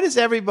 Why does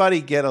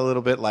everybody get a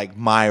little bit like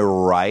my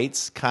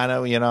rights kind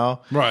of,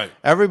 Right.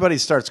 Everybody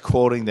starts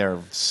quoting their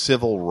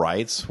civil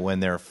rights when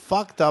they're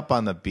fucked up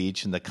on the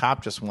beach and the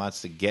cop just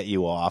wants to get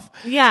you off.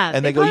 Yeah,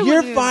 And they they go, probably you're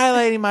wouldn't-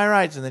 violating my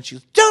rights. And then she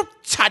goes, don't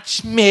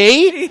touch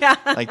me. Yeah.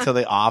 Like to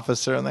the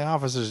officer. And the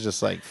officer's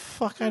just like,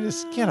 fuck, I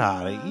just get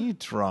out of here. You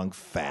drunk,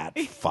 fat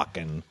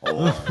fucking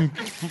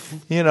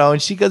whore.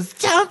 And she goes,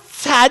 don't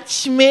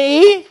touch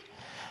me.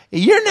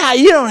 You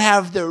don't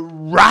have the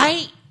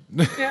right.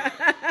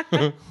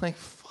 Like,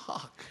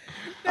 fuck.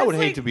 I would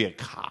hate like- to be a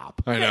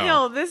cop. I know.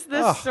 No, this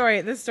story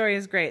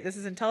is great. This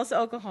is in Tulsa,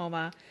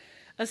 Oklahoma.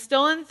 A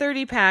stolen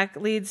 30-pack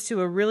leads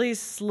to a really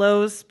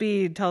slow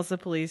speed Tulsa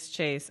police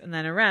chase and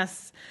then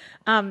arrests.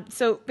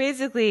 So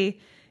basically,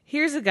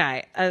 here's a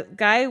guy. A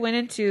guy went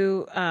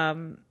into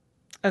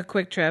a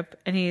Quick Trip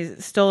and he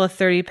stole a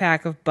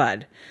 30-pack of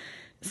Bud.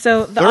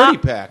 So the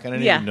 30-pack. I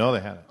didn't Yeah. even know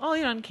they had it. Oh,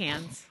 in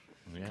cans.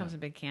 Yeah. Comes in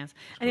big cans.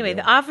 Anyway,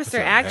 the officer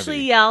That's actually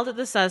heavy. yelled at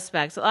the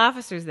suspect. So the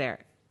officer's there.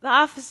 The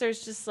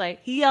officer's just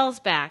like, he yells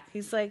back.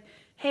 He's like,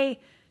 hey,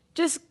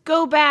 just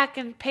go back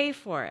and pay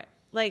for it.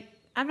 Like,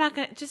 I'm not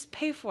going to, just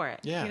pay for it.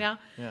 Yeah. You know?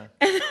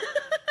 Yeah.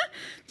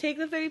 Take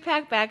the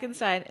 30-pack back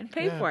inside and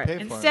pay Yeah, for it. pay for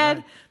it, Instead,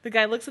 right. the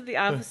guy looks at the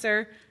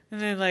officer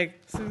and then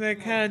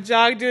kind of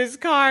jogged to his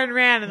car and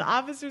ran. And the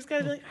officer's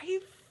kind of like, are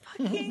you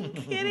fucking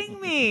kidding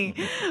me?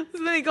 So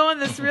then they go on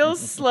this real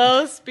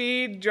slow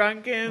speed,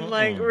 drunken,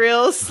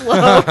 real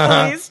slow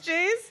police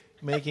chase.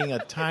 Making a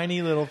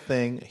tiny little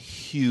thing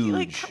huge.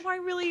 Like, why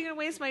really are you going to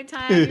waste my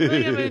time? You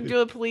really going to do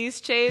a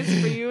police chase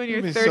for you and your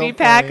It'd be so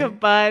 30-pack funny. of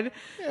Bud?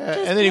 Yeah, Just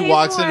and then he pay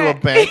walks for into a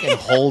it. bank and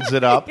holds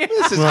it up.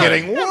 This is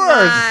getting worse.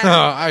 on.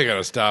 Oh, I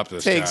gotta stop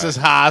this. Takes guy. us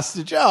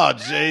hostage. Oh,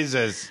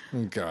 Jesus. For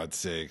God's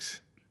sakes.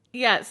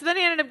 Yeah, so then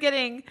he ended up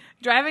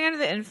driving under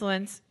the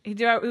influence. He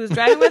was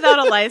driving without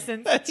a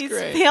license. He's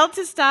great. failed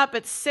to stop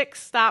at 6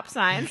 stop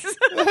signs.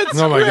 That's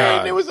Oh, my great. God.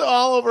 And it was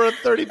all over a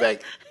 30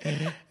 bank.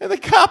 And the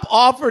cop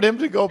offered him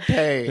to go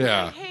pay.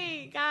 Yeah.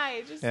 Hey,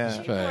 guy, just Yeah.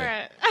 pay for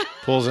it.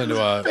 Pulls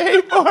into a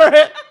Pay for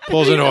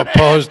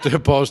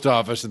it. post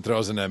office and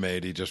throws an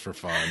M80 just for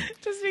fun.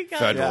 Just because.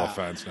 Federal Yeah.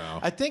 offense now.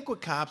 I think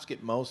what cops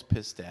get most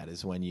pissed at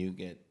is when you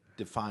get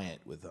defiant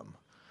with them.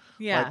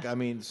 Yeah. Like, I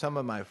mean, some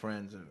of my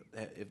friends,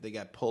 if they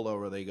got pulled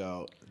over, they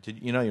go,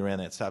 you ran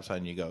that stop sign,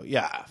 and you go,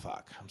 yeah,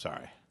 fuck, I'm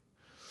sorry.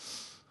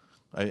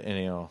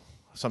 And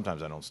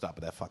sometimes I don't stop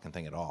at that fucking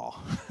thing at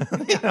all.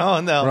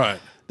 And Right.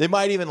 they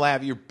might even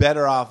laugh. You're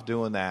better off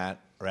doing that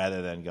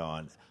rather than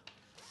going,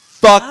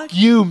 fuck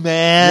you,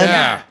 man.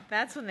 Yeah.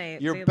 That's when they.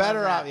 You're they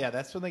better love off. that. Yeah,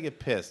 that's when they get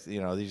pissed. They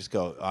just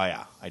go, oh,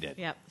 yeah, I did.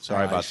 Yep.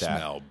 Sorry about I that.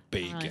 smell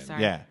bacon. Oh,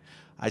 sorry. Yeah.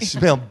 I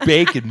smell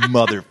bacon,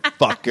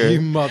 motherfucker.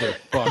 You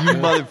motherfucker. You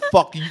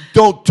motherfucker. You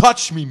don't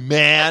touch me,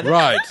 man.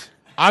 Right.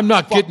 I'm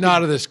not getting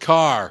out of this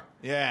car.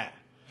 Yeah.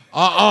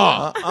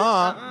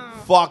 Uh-uh.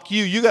 Fuck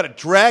you. You got to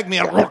drag me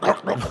out.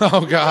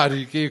 Oh, God.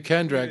 You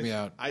can drag me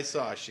out. I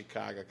saw a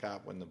Chicago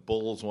cop when the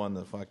Bulls won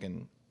the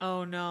fucking...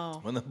 Oh no.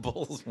 When the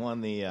Bulls won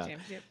the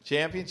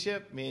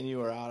championship, me and you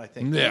were out, I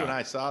think. Yeah. You and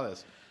I saw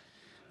this.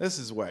 This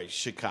is why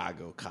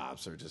Chicago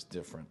cops are just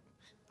different.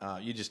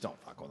 You just don't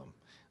fuck with them.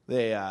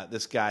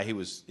 This guy, he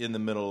was in the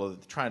middle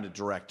of trying to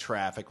direct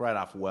traffic right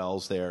off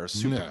Wells there,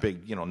 super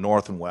big,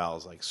 North and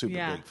Wells, like super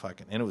big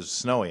fucking, and it was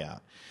snowy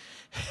out.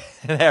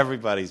 And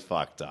everybody's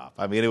fucked up.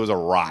 I mean, it was a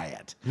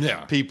riot.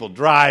 Yeah. People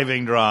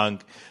driving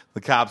drunk.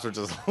 The cops were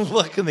just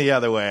looking the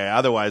other way.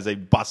 Otherwise,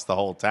 they'd bust the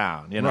whole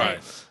town, Right.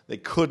 They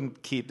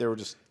couldn't keep, they were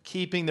just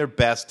keeping their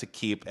best to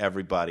keep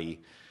everybody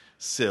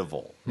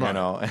civil,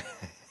 Right.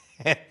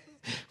 And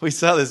we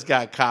saw this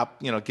guy,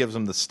 cop, gives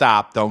him the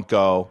stop, don't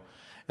go.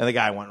 And the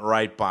guy went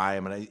right by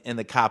him, and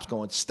the cop's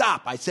going,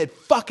 stop. I said,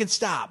 fucking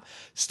stop.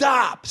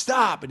 Stop,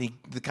 stop. And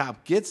the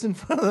cop gets in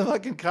front of the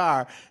fucking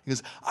car. He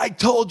goes, I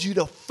told you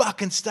to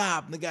fucking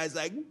stop. And the guy's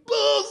like,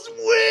 Bulls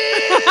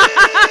win!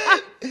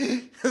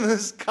 And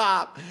this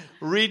cop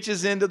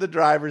reaches into the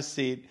driver's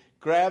seat,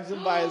 grabs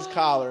him by his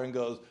collar, and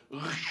goes through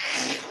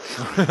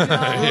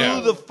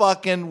the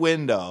fucking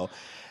window.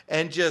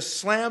 And just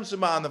slams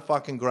him on the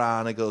fucking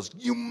ground and goes,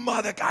 you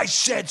mother... I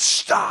said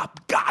stop.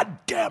 God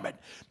damn it.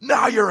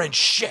 Now you're in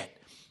shit.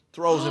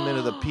 Throws him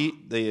into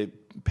the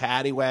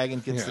paddy wagon,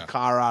 gets the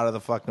car out of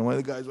the fucking way.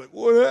 The guy's like,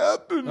 what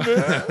happened,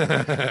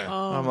 man?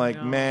 I'm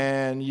like,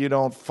 man, you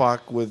don't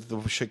fuck with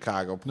the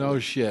Chicago police. No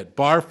shit.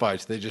 Bar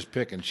fights, they just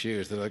pick and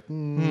choose. They're like,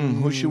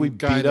 who should we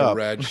guy beat in the up?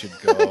 red should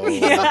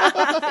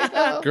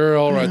go.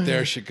 Girl right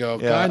there should go.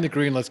 Guy in the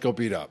green, let's go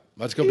beat up.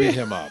 Let's go beat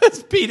him up.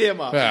 Let's beat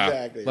him up. Yeah,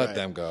 Exactly. let right.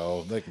 them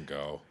go. They can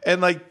go.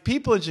 And like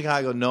people in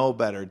Chicago know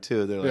better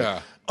too. They're like,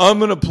 Yeah. I'm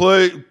going to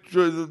play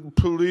the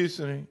police.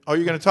 And are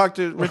you going to talk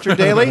to Richard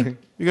Daley?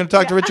 You're going to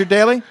talk to Richard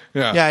Daley?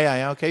 Yeah.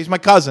 Yeah. Okay, he's my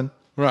cousin.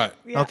 Right.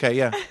 Okay,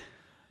 yeah.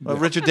 Well,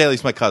 Richard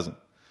Daley's my cousin.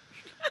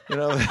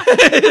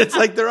 It's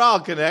like they're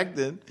all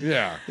connected.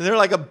 Yeah. And they're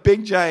like a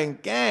big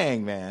giant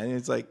gang, man.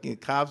 It's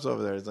like cops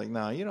over there. It's like,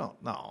 no, you don't.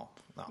 No.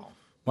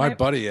 My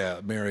buddy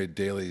married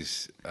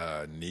Daly's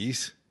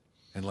niece,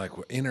 and like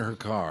we're in her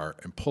car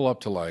and pull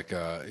up to like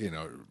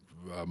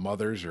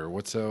Mother's or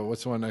what's the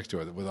one next to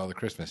it with all the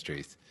Christmas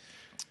trees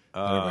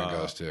that everyone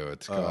goes to.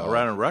 It's called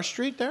Around Rush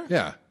Street there?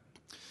 yeah,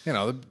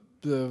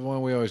 the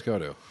one we always go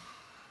to.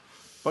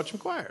 Butch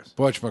McGuire's.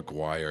 Butch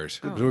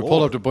McGuire's. We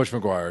pulled up to Butch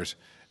McGuire's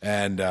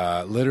and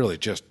literally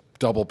just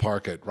double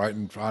park it right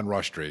on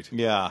Rush Street.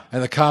 Yeah.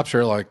 And the cops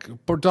are like,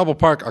 double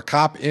park a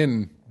cop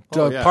in.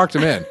 yeah. Parked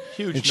him in.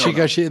 Huge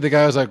And the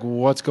guy was like,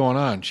 what's going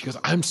on? She goes,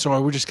 I'm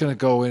sorry, we're just going to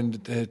go in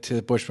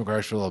to Butch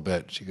McGuire's for a little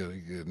bit. He goes,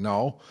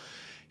 no.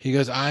 He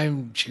goes,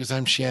 I'm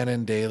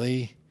Shannon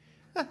Daly.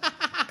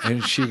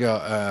 And she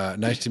go,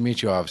 nice to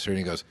meet you, officer. And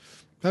he goes,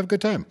 have a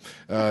good time.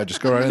 Just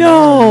go right in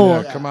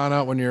there. Come on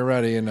out when you're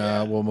ready, and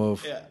we'll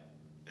move. Yeah.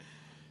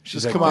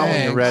 She's Just like, come out when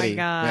 "Thanks." you're ready.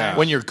 God. Yeah.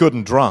 When you're good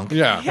and drunk.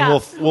 Yeah.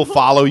 And we'll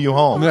follow you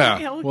home. Yeah,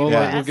 Yeah, we'll we'll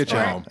give you get you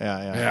escort. home.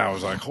 Yeah. I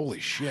was like, holy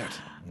shit.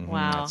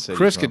 Wow. City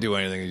Chris from- could do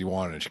anything he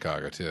wanted in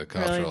Chicago, too.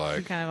 Cops Really? are You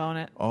like, kind of own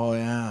it. Oh,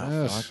 yeah.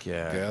 yes, Fuck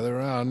yeah. gather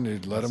around,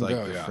 you'd let It's him like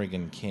go. the Yeah.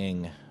 freaking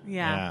king.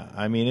 Yeah.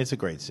 I mean, it's a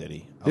great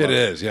city. It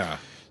is, yeah.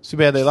 It's too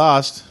bad they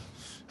lost.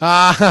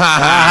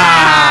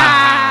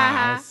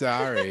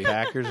 Sorry.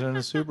 Packers in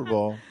the Super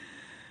Bowl.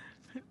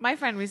 My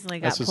friend recently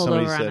got That's what pulled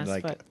somebody over on said. his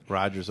Like foot.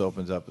 Rogers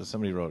opens up.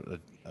 Somebody wrote.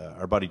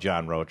 Our buddy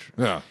John Roach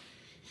Yeah.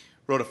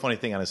 wrote a funny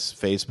thing on his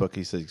Facebook.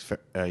 He says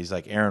he's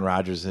like Aaron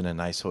Rodgers in a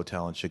nice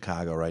hotel in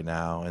Chicago right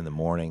now. In the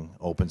morning,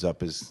 opens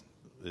up his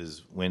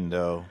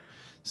window,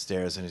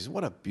 stares, and he's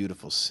what a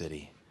beautiful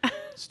city.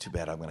 It's too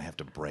bad I'm going to have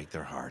to break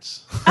their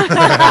hearts. Oh,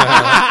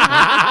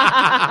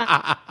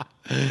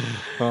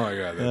 my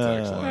God, that's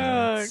excellent.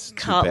 Oh, It's too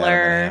bad I'm going to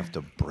Cutler. have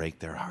to break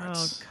their Oh,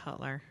 hearts.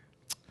 Cutler.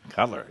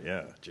 Cutler,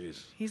 yeah,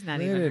 jeez. He's not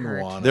They even didn't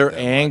hurt. want it They're that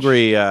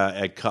angry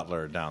at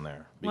Cutler down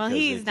there Well, because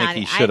he's they not.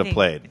 think he I should have think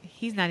played.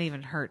 He's not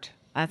even hurt.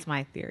 That's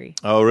my theory.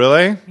 Oh,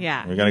 really?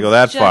 Yeah. You're going to he's go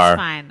that just far.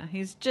 Fine.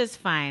 He's just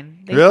fine.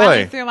 They Really?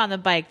 finally threw him on the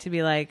bike to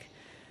be like,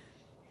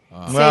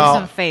 save Well,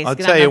 some face. I'll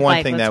Get tell on you the one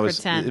bike. thing Let's that was,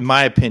 pretend. in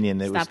my opinion,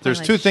 Stop there's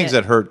playing two like things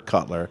shit. that hurt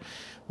Cutler.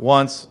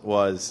 Once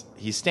was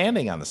he's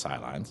standing on the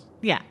sidelines,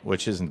 Yeah.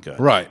 which isn't good.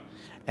 Right.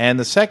 And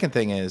the second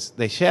thing is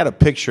they had a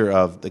picture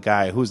of the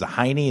guy who's the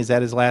Heine. Is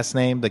that his last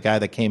name? The guy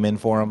that came in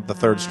for him, the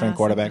third string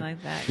quarterback. Something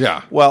like that.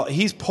 Yeah. Well,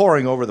 he's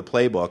poring over the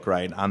playbook,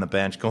 right, on the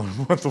bench going,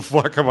 what the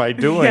fuck am I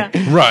doing?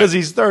 Yeah. Right. Because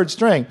he's third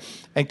string.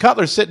 And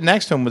Cutler's sitting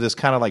next to him with this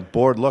kind of like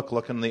bored look,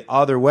 looking the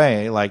other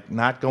way, like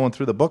not going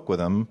through the book with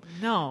him.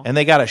 No. And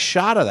they got a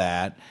shot of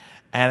that.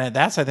 And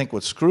that's, I think,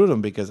 what screwed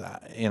him because,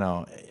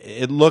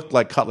 it looked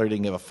like Cutler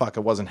didn't give a fuck. It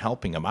wasn't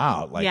helping him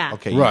out. Like, Yeah.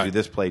 okay, you Right. do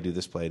this play, do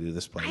this play, do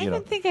this play. I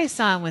even think I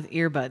saw him with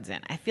earbuds in.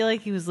 I feel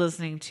like he was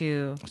listening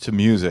to to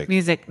music.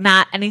 music,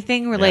 not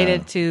anything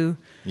related Yeah. to.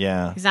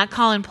 Yeah. He's not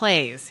calling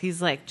plays.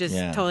 He's like just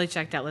Yeah. totally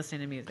checked out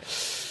listening to music.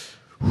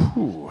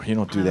 Ooh, you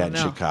don't do that in know.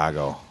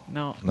 Chicago.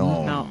 No,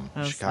 No,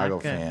 that's Chicago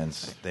not good.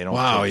 fans, they don't.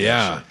 Wow, take that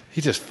yeah. shit.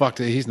 He just fucked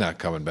it. He's not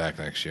coming back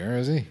next year,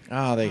 is he?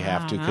 Oh, they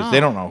have to don't because know. they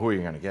don't know who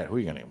you're going to get. Who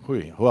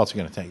else are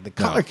you going to take? The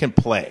Cutler can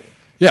play,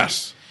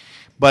 Yes.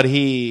 but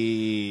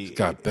he's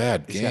Got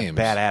bad he's games. got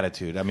bad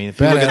attitude. I mean, if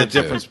Bad you look at the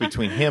attitude. difference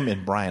between him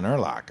and Brian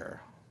Urlacher,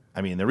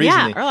 I mean, the reason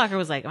Yeah, they, Urlacher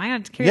was like, "Am I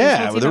going to carry this yeah,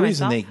 whole well, team the by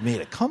reason myself?" they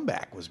made a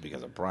comeback was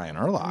because of Brian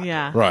Urlacher.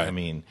 Yeah. Right. I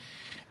mean,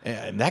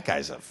 and that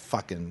guy's a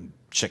fucking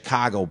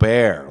Chicago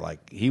Bear.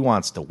 Like he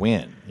wants to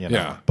win.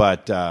 Yeah.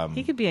 But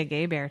He could be a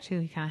gay bear too.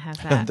 He kind of has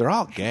that. they're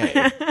all gay.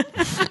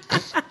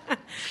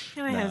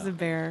 Kind of has a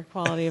bear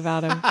quality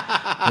about him.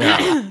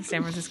 Yeah.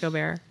 San Francisco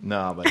Bear.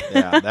 No, but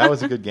yeah, that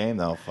was a good game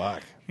though.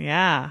 Fuck.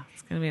 Yeah,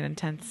 it's going to be an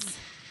intense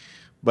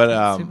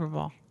But Super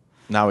Bowl.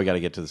 now we got to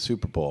get to the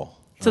Super Bowl.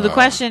 So the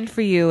question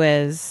for you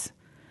is,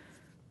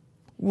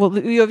 well,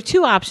 you have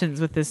two options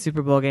with this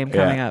Super Bowl game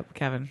coming Yeah. up,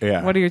 Kevin.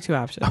 Yeah. What are your two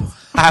options?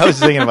 I was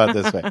thinking about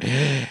it this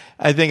way.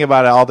 I think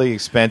about all the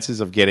expenses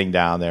of getting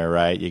down there,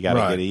 right? You got to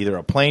Right. get either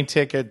a plane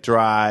ticket,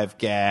 drive,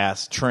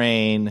 gas,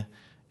 train,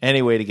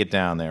 any way to get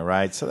down there,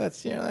 right? So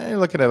that's, you're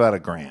looking at about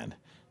 $1,000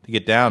 to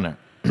get down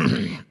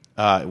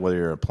there, whether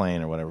you're a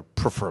plane or whatever,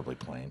 preferably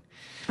plane.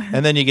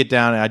 And then you get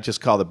down, and I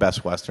just call the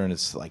Best Western.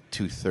 It's like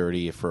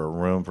 $230 for a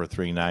room for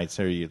 3 nights.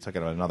 There you're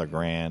talking about another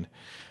 $1,000.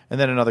 And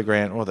then another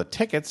 $1,000. Well, the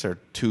tickets are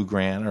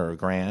 $2,000 or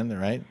 $1,000,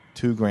 right?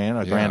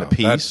 $2,000, $1,000 a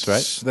piece,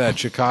 right? That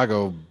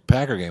Chicago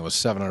Packer game was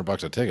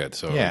 $700 a ticket,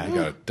 so Yeah, you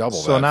got to double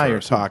that. So now for you're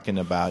a Super- talking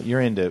about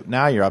you're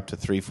up to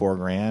 $3-4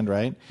 grand,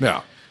 right?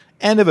 Yeah.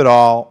 End of it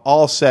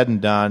all said and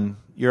done,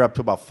 you're up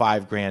to about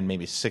 $5,000,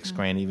 maybe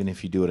 $6,000, even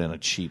if you do it in a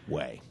cheap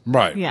way,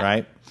 Right. Yeah.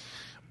 right?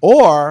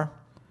 Or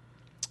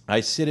I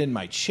sit in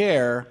my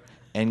chair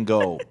and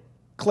go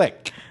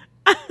click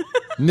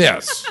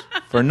Yes.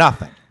 for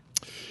nothing.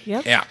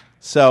 Yep. Yeah.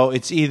 So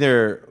it's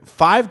either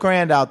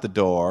 $5,000 out the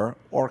door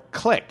or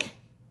click,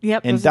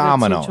 Yep. And those are the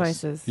Domino's. two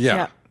choices. Yeah.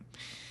 Yep.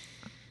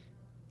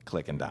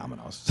 click and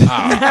Domino's.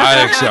 I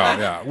think so.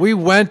 Yeah. We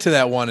went to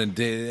that one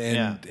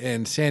Yeah.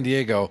 in San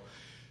Diego.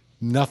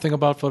 Nothing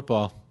about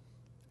football.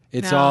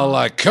 It's No. all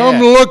like, come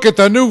Yeah. look at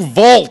the new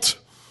Volt.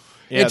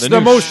 Yeah, It's the the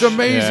new most sh-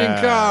 amazing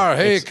Yeah. car.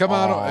 Hey, It's come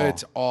all on!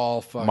 It's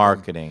all fucking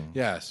marketing.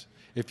 Yes.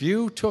 If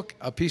you took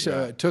a piece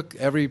of took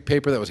every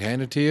paper that was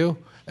handed to you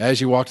as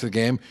you walked to the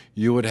game,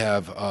 you would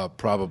have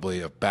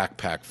probably a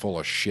backpack full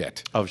of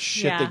shit. Of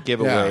shit Yeah. that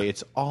give Yeah. away.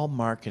 It's all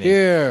marketing.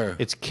 Here.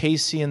 It's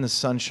Casey and the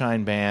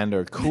Sunshine Band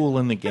or Cool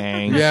and the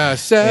Gang. Yeah,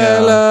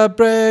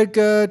 celebrate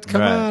good.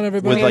 Come Right. on,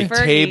 everybody. With like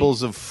Fergie.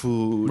 tables of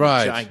food,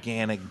 Right.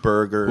 gigantic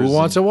burgers. Who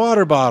wants a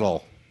water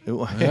bottle? a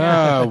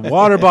Yeah,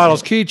 water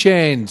bottles,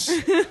 keychains.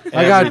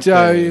 I got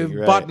Everything,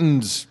 right.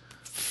 buttons.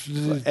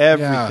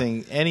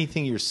 everything,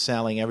 anything you're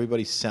selling,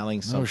 everybody's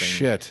selling something. Oh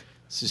shit.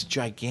 It's this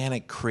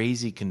gigantic,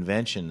 crazy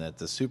convention that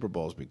the Super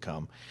Bowl's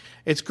become.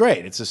 It's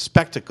great. It's a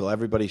spectacle.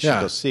 Everybody should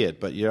Yeah. go see it.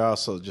 But you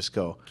also just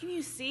go, Can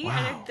you see?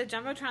 Wow. Are the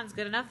Jumbotron's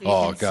good enough that you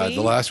Oh can god, see?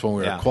 the last one we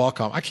were Yeah. at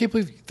Qualcomm. I can't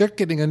believe they're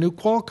getting a new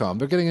Qualcomm.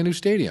 They're getting a new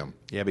stadium.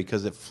 yeah,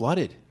 because it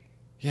flooded.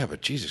 Yeah,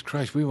 but Jesus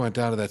Christ, we went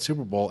down to that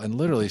Super Bowl and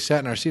literally sat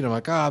in our seat. I'm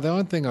like, the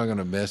only thing I'm going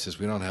to miss is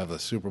we don't have the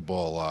Super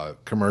Bowl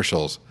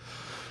commercials.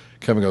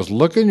 Kevin goes,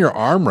 look in your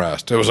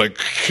armrest. It was like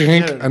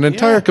an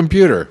entire yeah.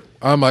 computer.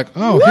 I'm like,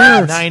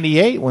 here.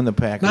 98 when the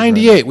Packers.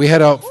 98. We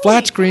had a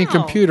flat screen cow.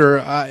 computer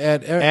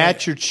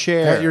at Your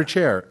chair. At your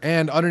chair.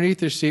 And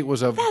underneath your seat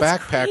was a That's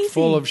backpack crazy.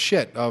 full of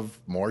shit, of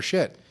more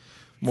shit.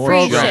 More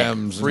Free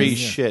programs. free and-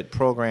 shit,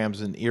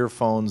 programs and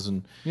earphones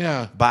and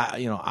Yeah.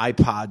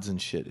 iPods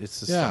and shit. It's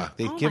just Yeah. like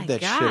they Oh give my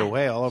that God. shit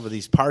away all over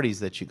these parties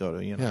that you go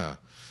to. You know, Yeah.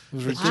 It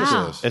was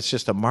ridiculous. it's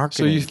just a So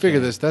marketing. you figure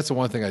thing. this, that's the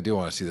one thing I do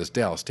want to see. This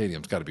Dallas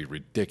Stadium's got to be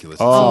ridiculous.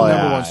 It's Oh, the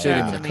number yeah, one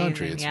stadium yeah. in the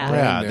country. Amazing, It's yeah.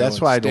 brand Yeah, new that's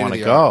and why I'd want to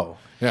state-of-the-art. go.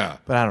 Yeah.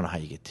 But I don't know how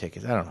you get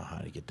tickets. I don't know how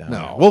to get down No.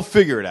 there. We'll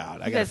figure it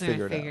out. I You got to guys are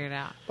figure gonna it figure out. it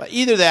out. But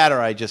either that or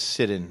I just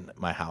sit in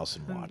my house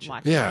and watch it.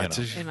 Yeah, You it's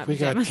know. In my we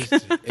got pajamas.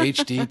 just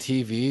HD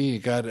TV. You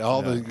got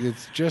all the.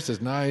 It's just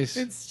as nice.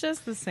 It's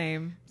just the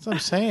same. That's what I'm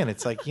saying.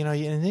 It's like, and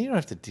then you don't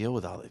have to deal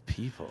with all the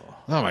people.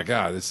 Oh my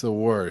god, it's the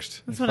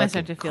worst. That's when I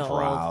start to feel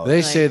crowd. old.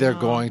 They Like, say they're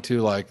oh. going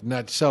to like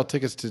not sell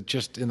tickets to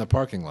just in the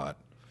parking lot.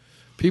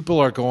 People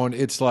are going.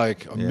 It's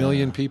like a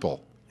million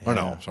people. Or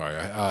no, sorry,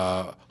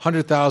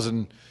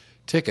 100,000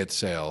 ticket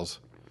sales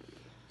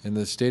and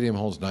the stadium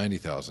holds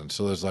 90,000.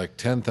 So there's like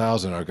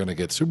 10,000 are going to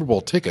get Super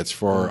Bowl tickets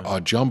for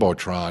a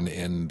jumbotron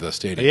in the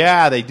stadium.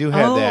 Yeah, they do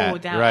have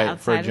that down right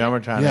for a outside of it?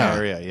 Jumbotron Yeah.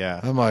 area. Yeah.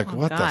 I'm like,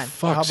 what the God.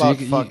 fuck? How So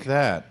about fuck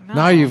that?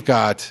 Now you've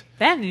got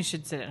Then you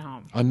should sit at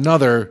home.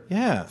 another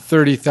Yeah.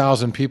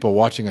 30,000 people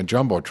watching a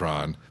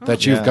jumbotron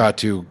that you've Yeah. got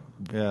to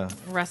Yeah.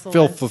 Wrestle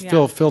with,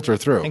 yeah. filter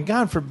through. And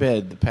God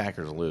forbid the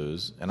Packers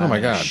lose, and Oh, I'm my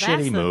in God. a That's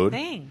shitty the mood,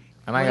 thing.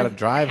 and I got to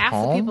drive Half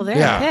home. the people there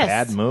Yeah. are pissed.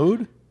 Bad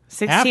mood.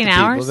 16 Half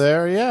the hours? people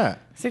there, yeah.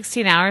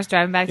 16 hours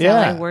driving back to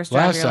Yeah. LA, worst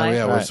drive of Last your time, life.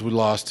 yeah, Right. was we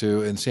lost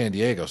to in San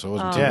Diego, so it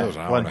wasn't too, Yeah, it was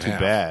an hour wasn't and a too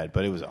half. bad,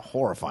 but it was a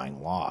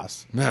horrifying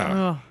loss.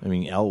 Yeah. I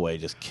mean, Elway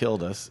just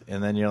killed us,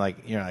 and then you're like,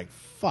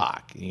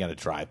 fuck. You got to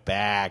drive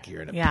back.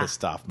 You're in a Yeah,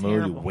 pissed off mood.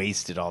 terrible. You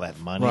wasted all that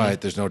money.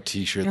 Right, there's no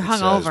T-shirt You're that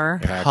hungover.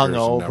 says Packers Hung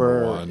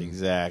number over. one.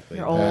 Exactly.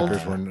 You're old.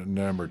 Packers were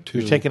number 2.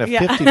 You're taking a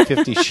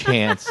 50-50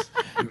 chance.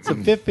 It's a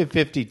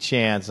 50-50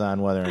 chance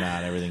on whether or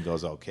not everything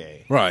goes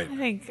okay. Right. I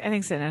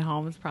think sitting at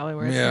home is probably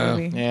where it's Yeah.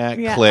 going to be.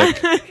 Yeah,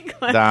 click.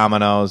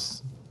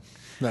 Dominoes.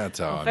 That's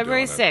how I'm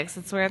February doing it. 6th.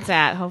 That's where it's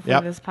at. Hopefully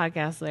Yep. this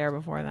podcast will air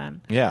before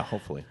then. Yeah,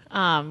 hopefully.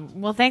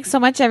 Well, thanks so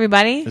much,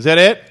 everybody. Is that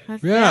it?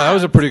 Yeah, that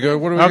was a pretty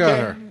good. What do we got Okay.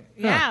 here?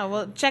 Yeah,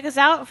 well, check us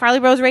out,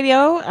 Farley Bros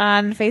Radio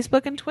on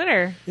Facebook and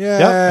Twitter. Yeah.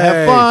 Yep.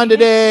 Have fun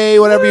today,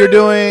 whatever you're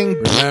doing.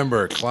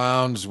 Remember,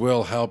 clowns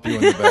will help you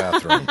in the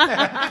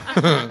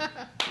bathroom.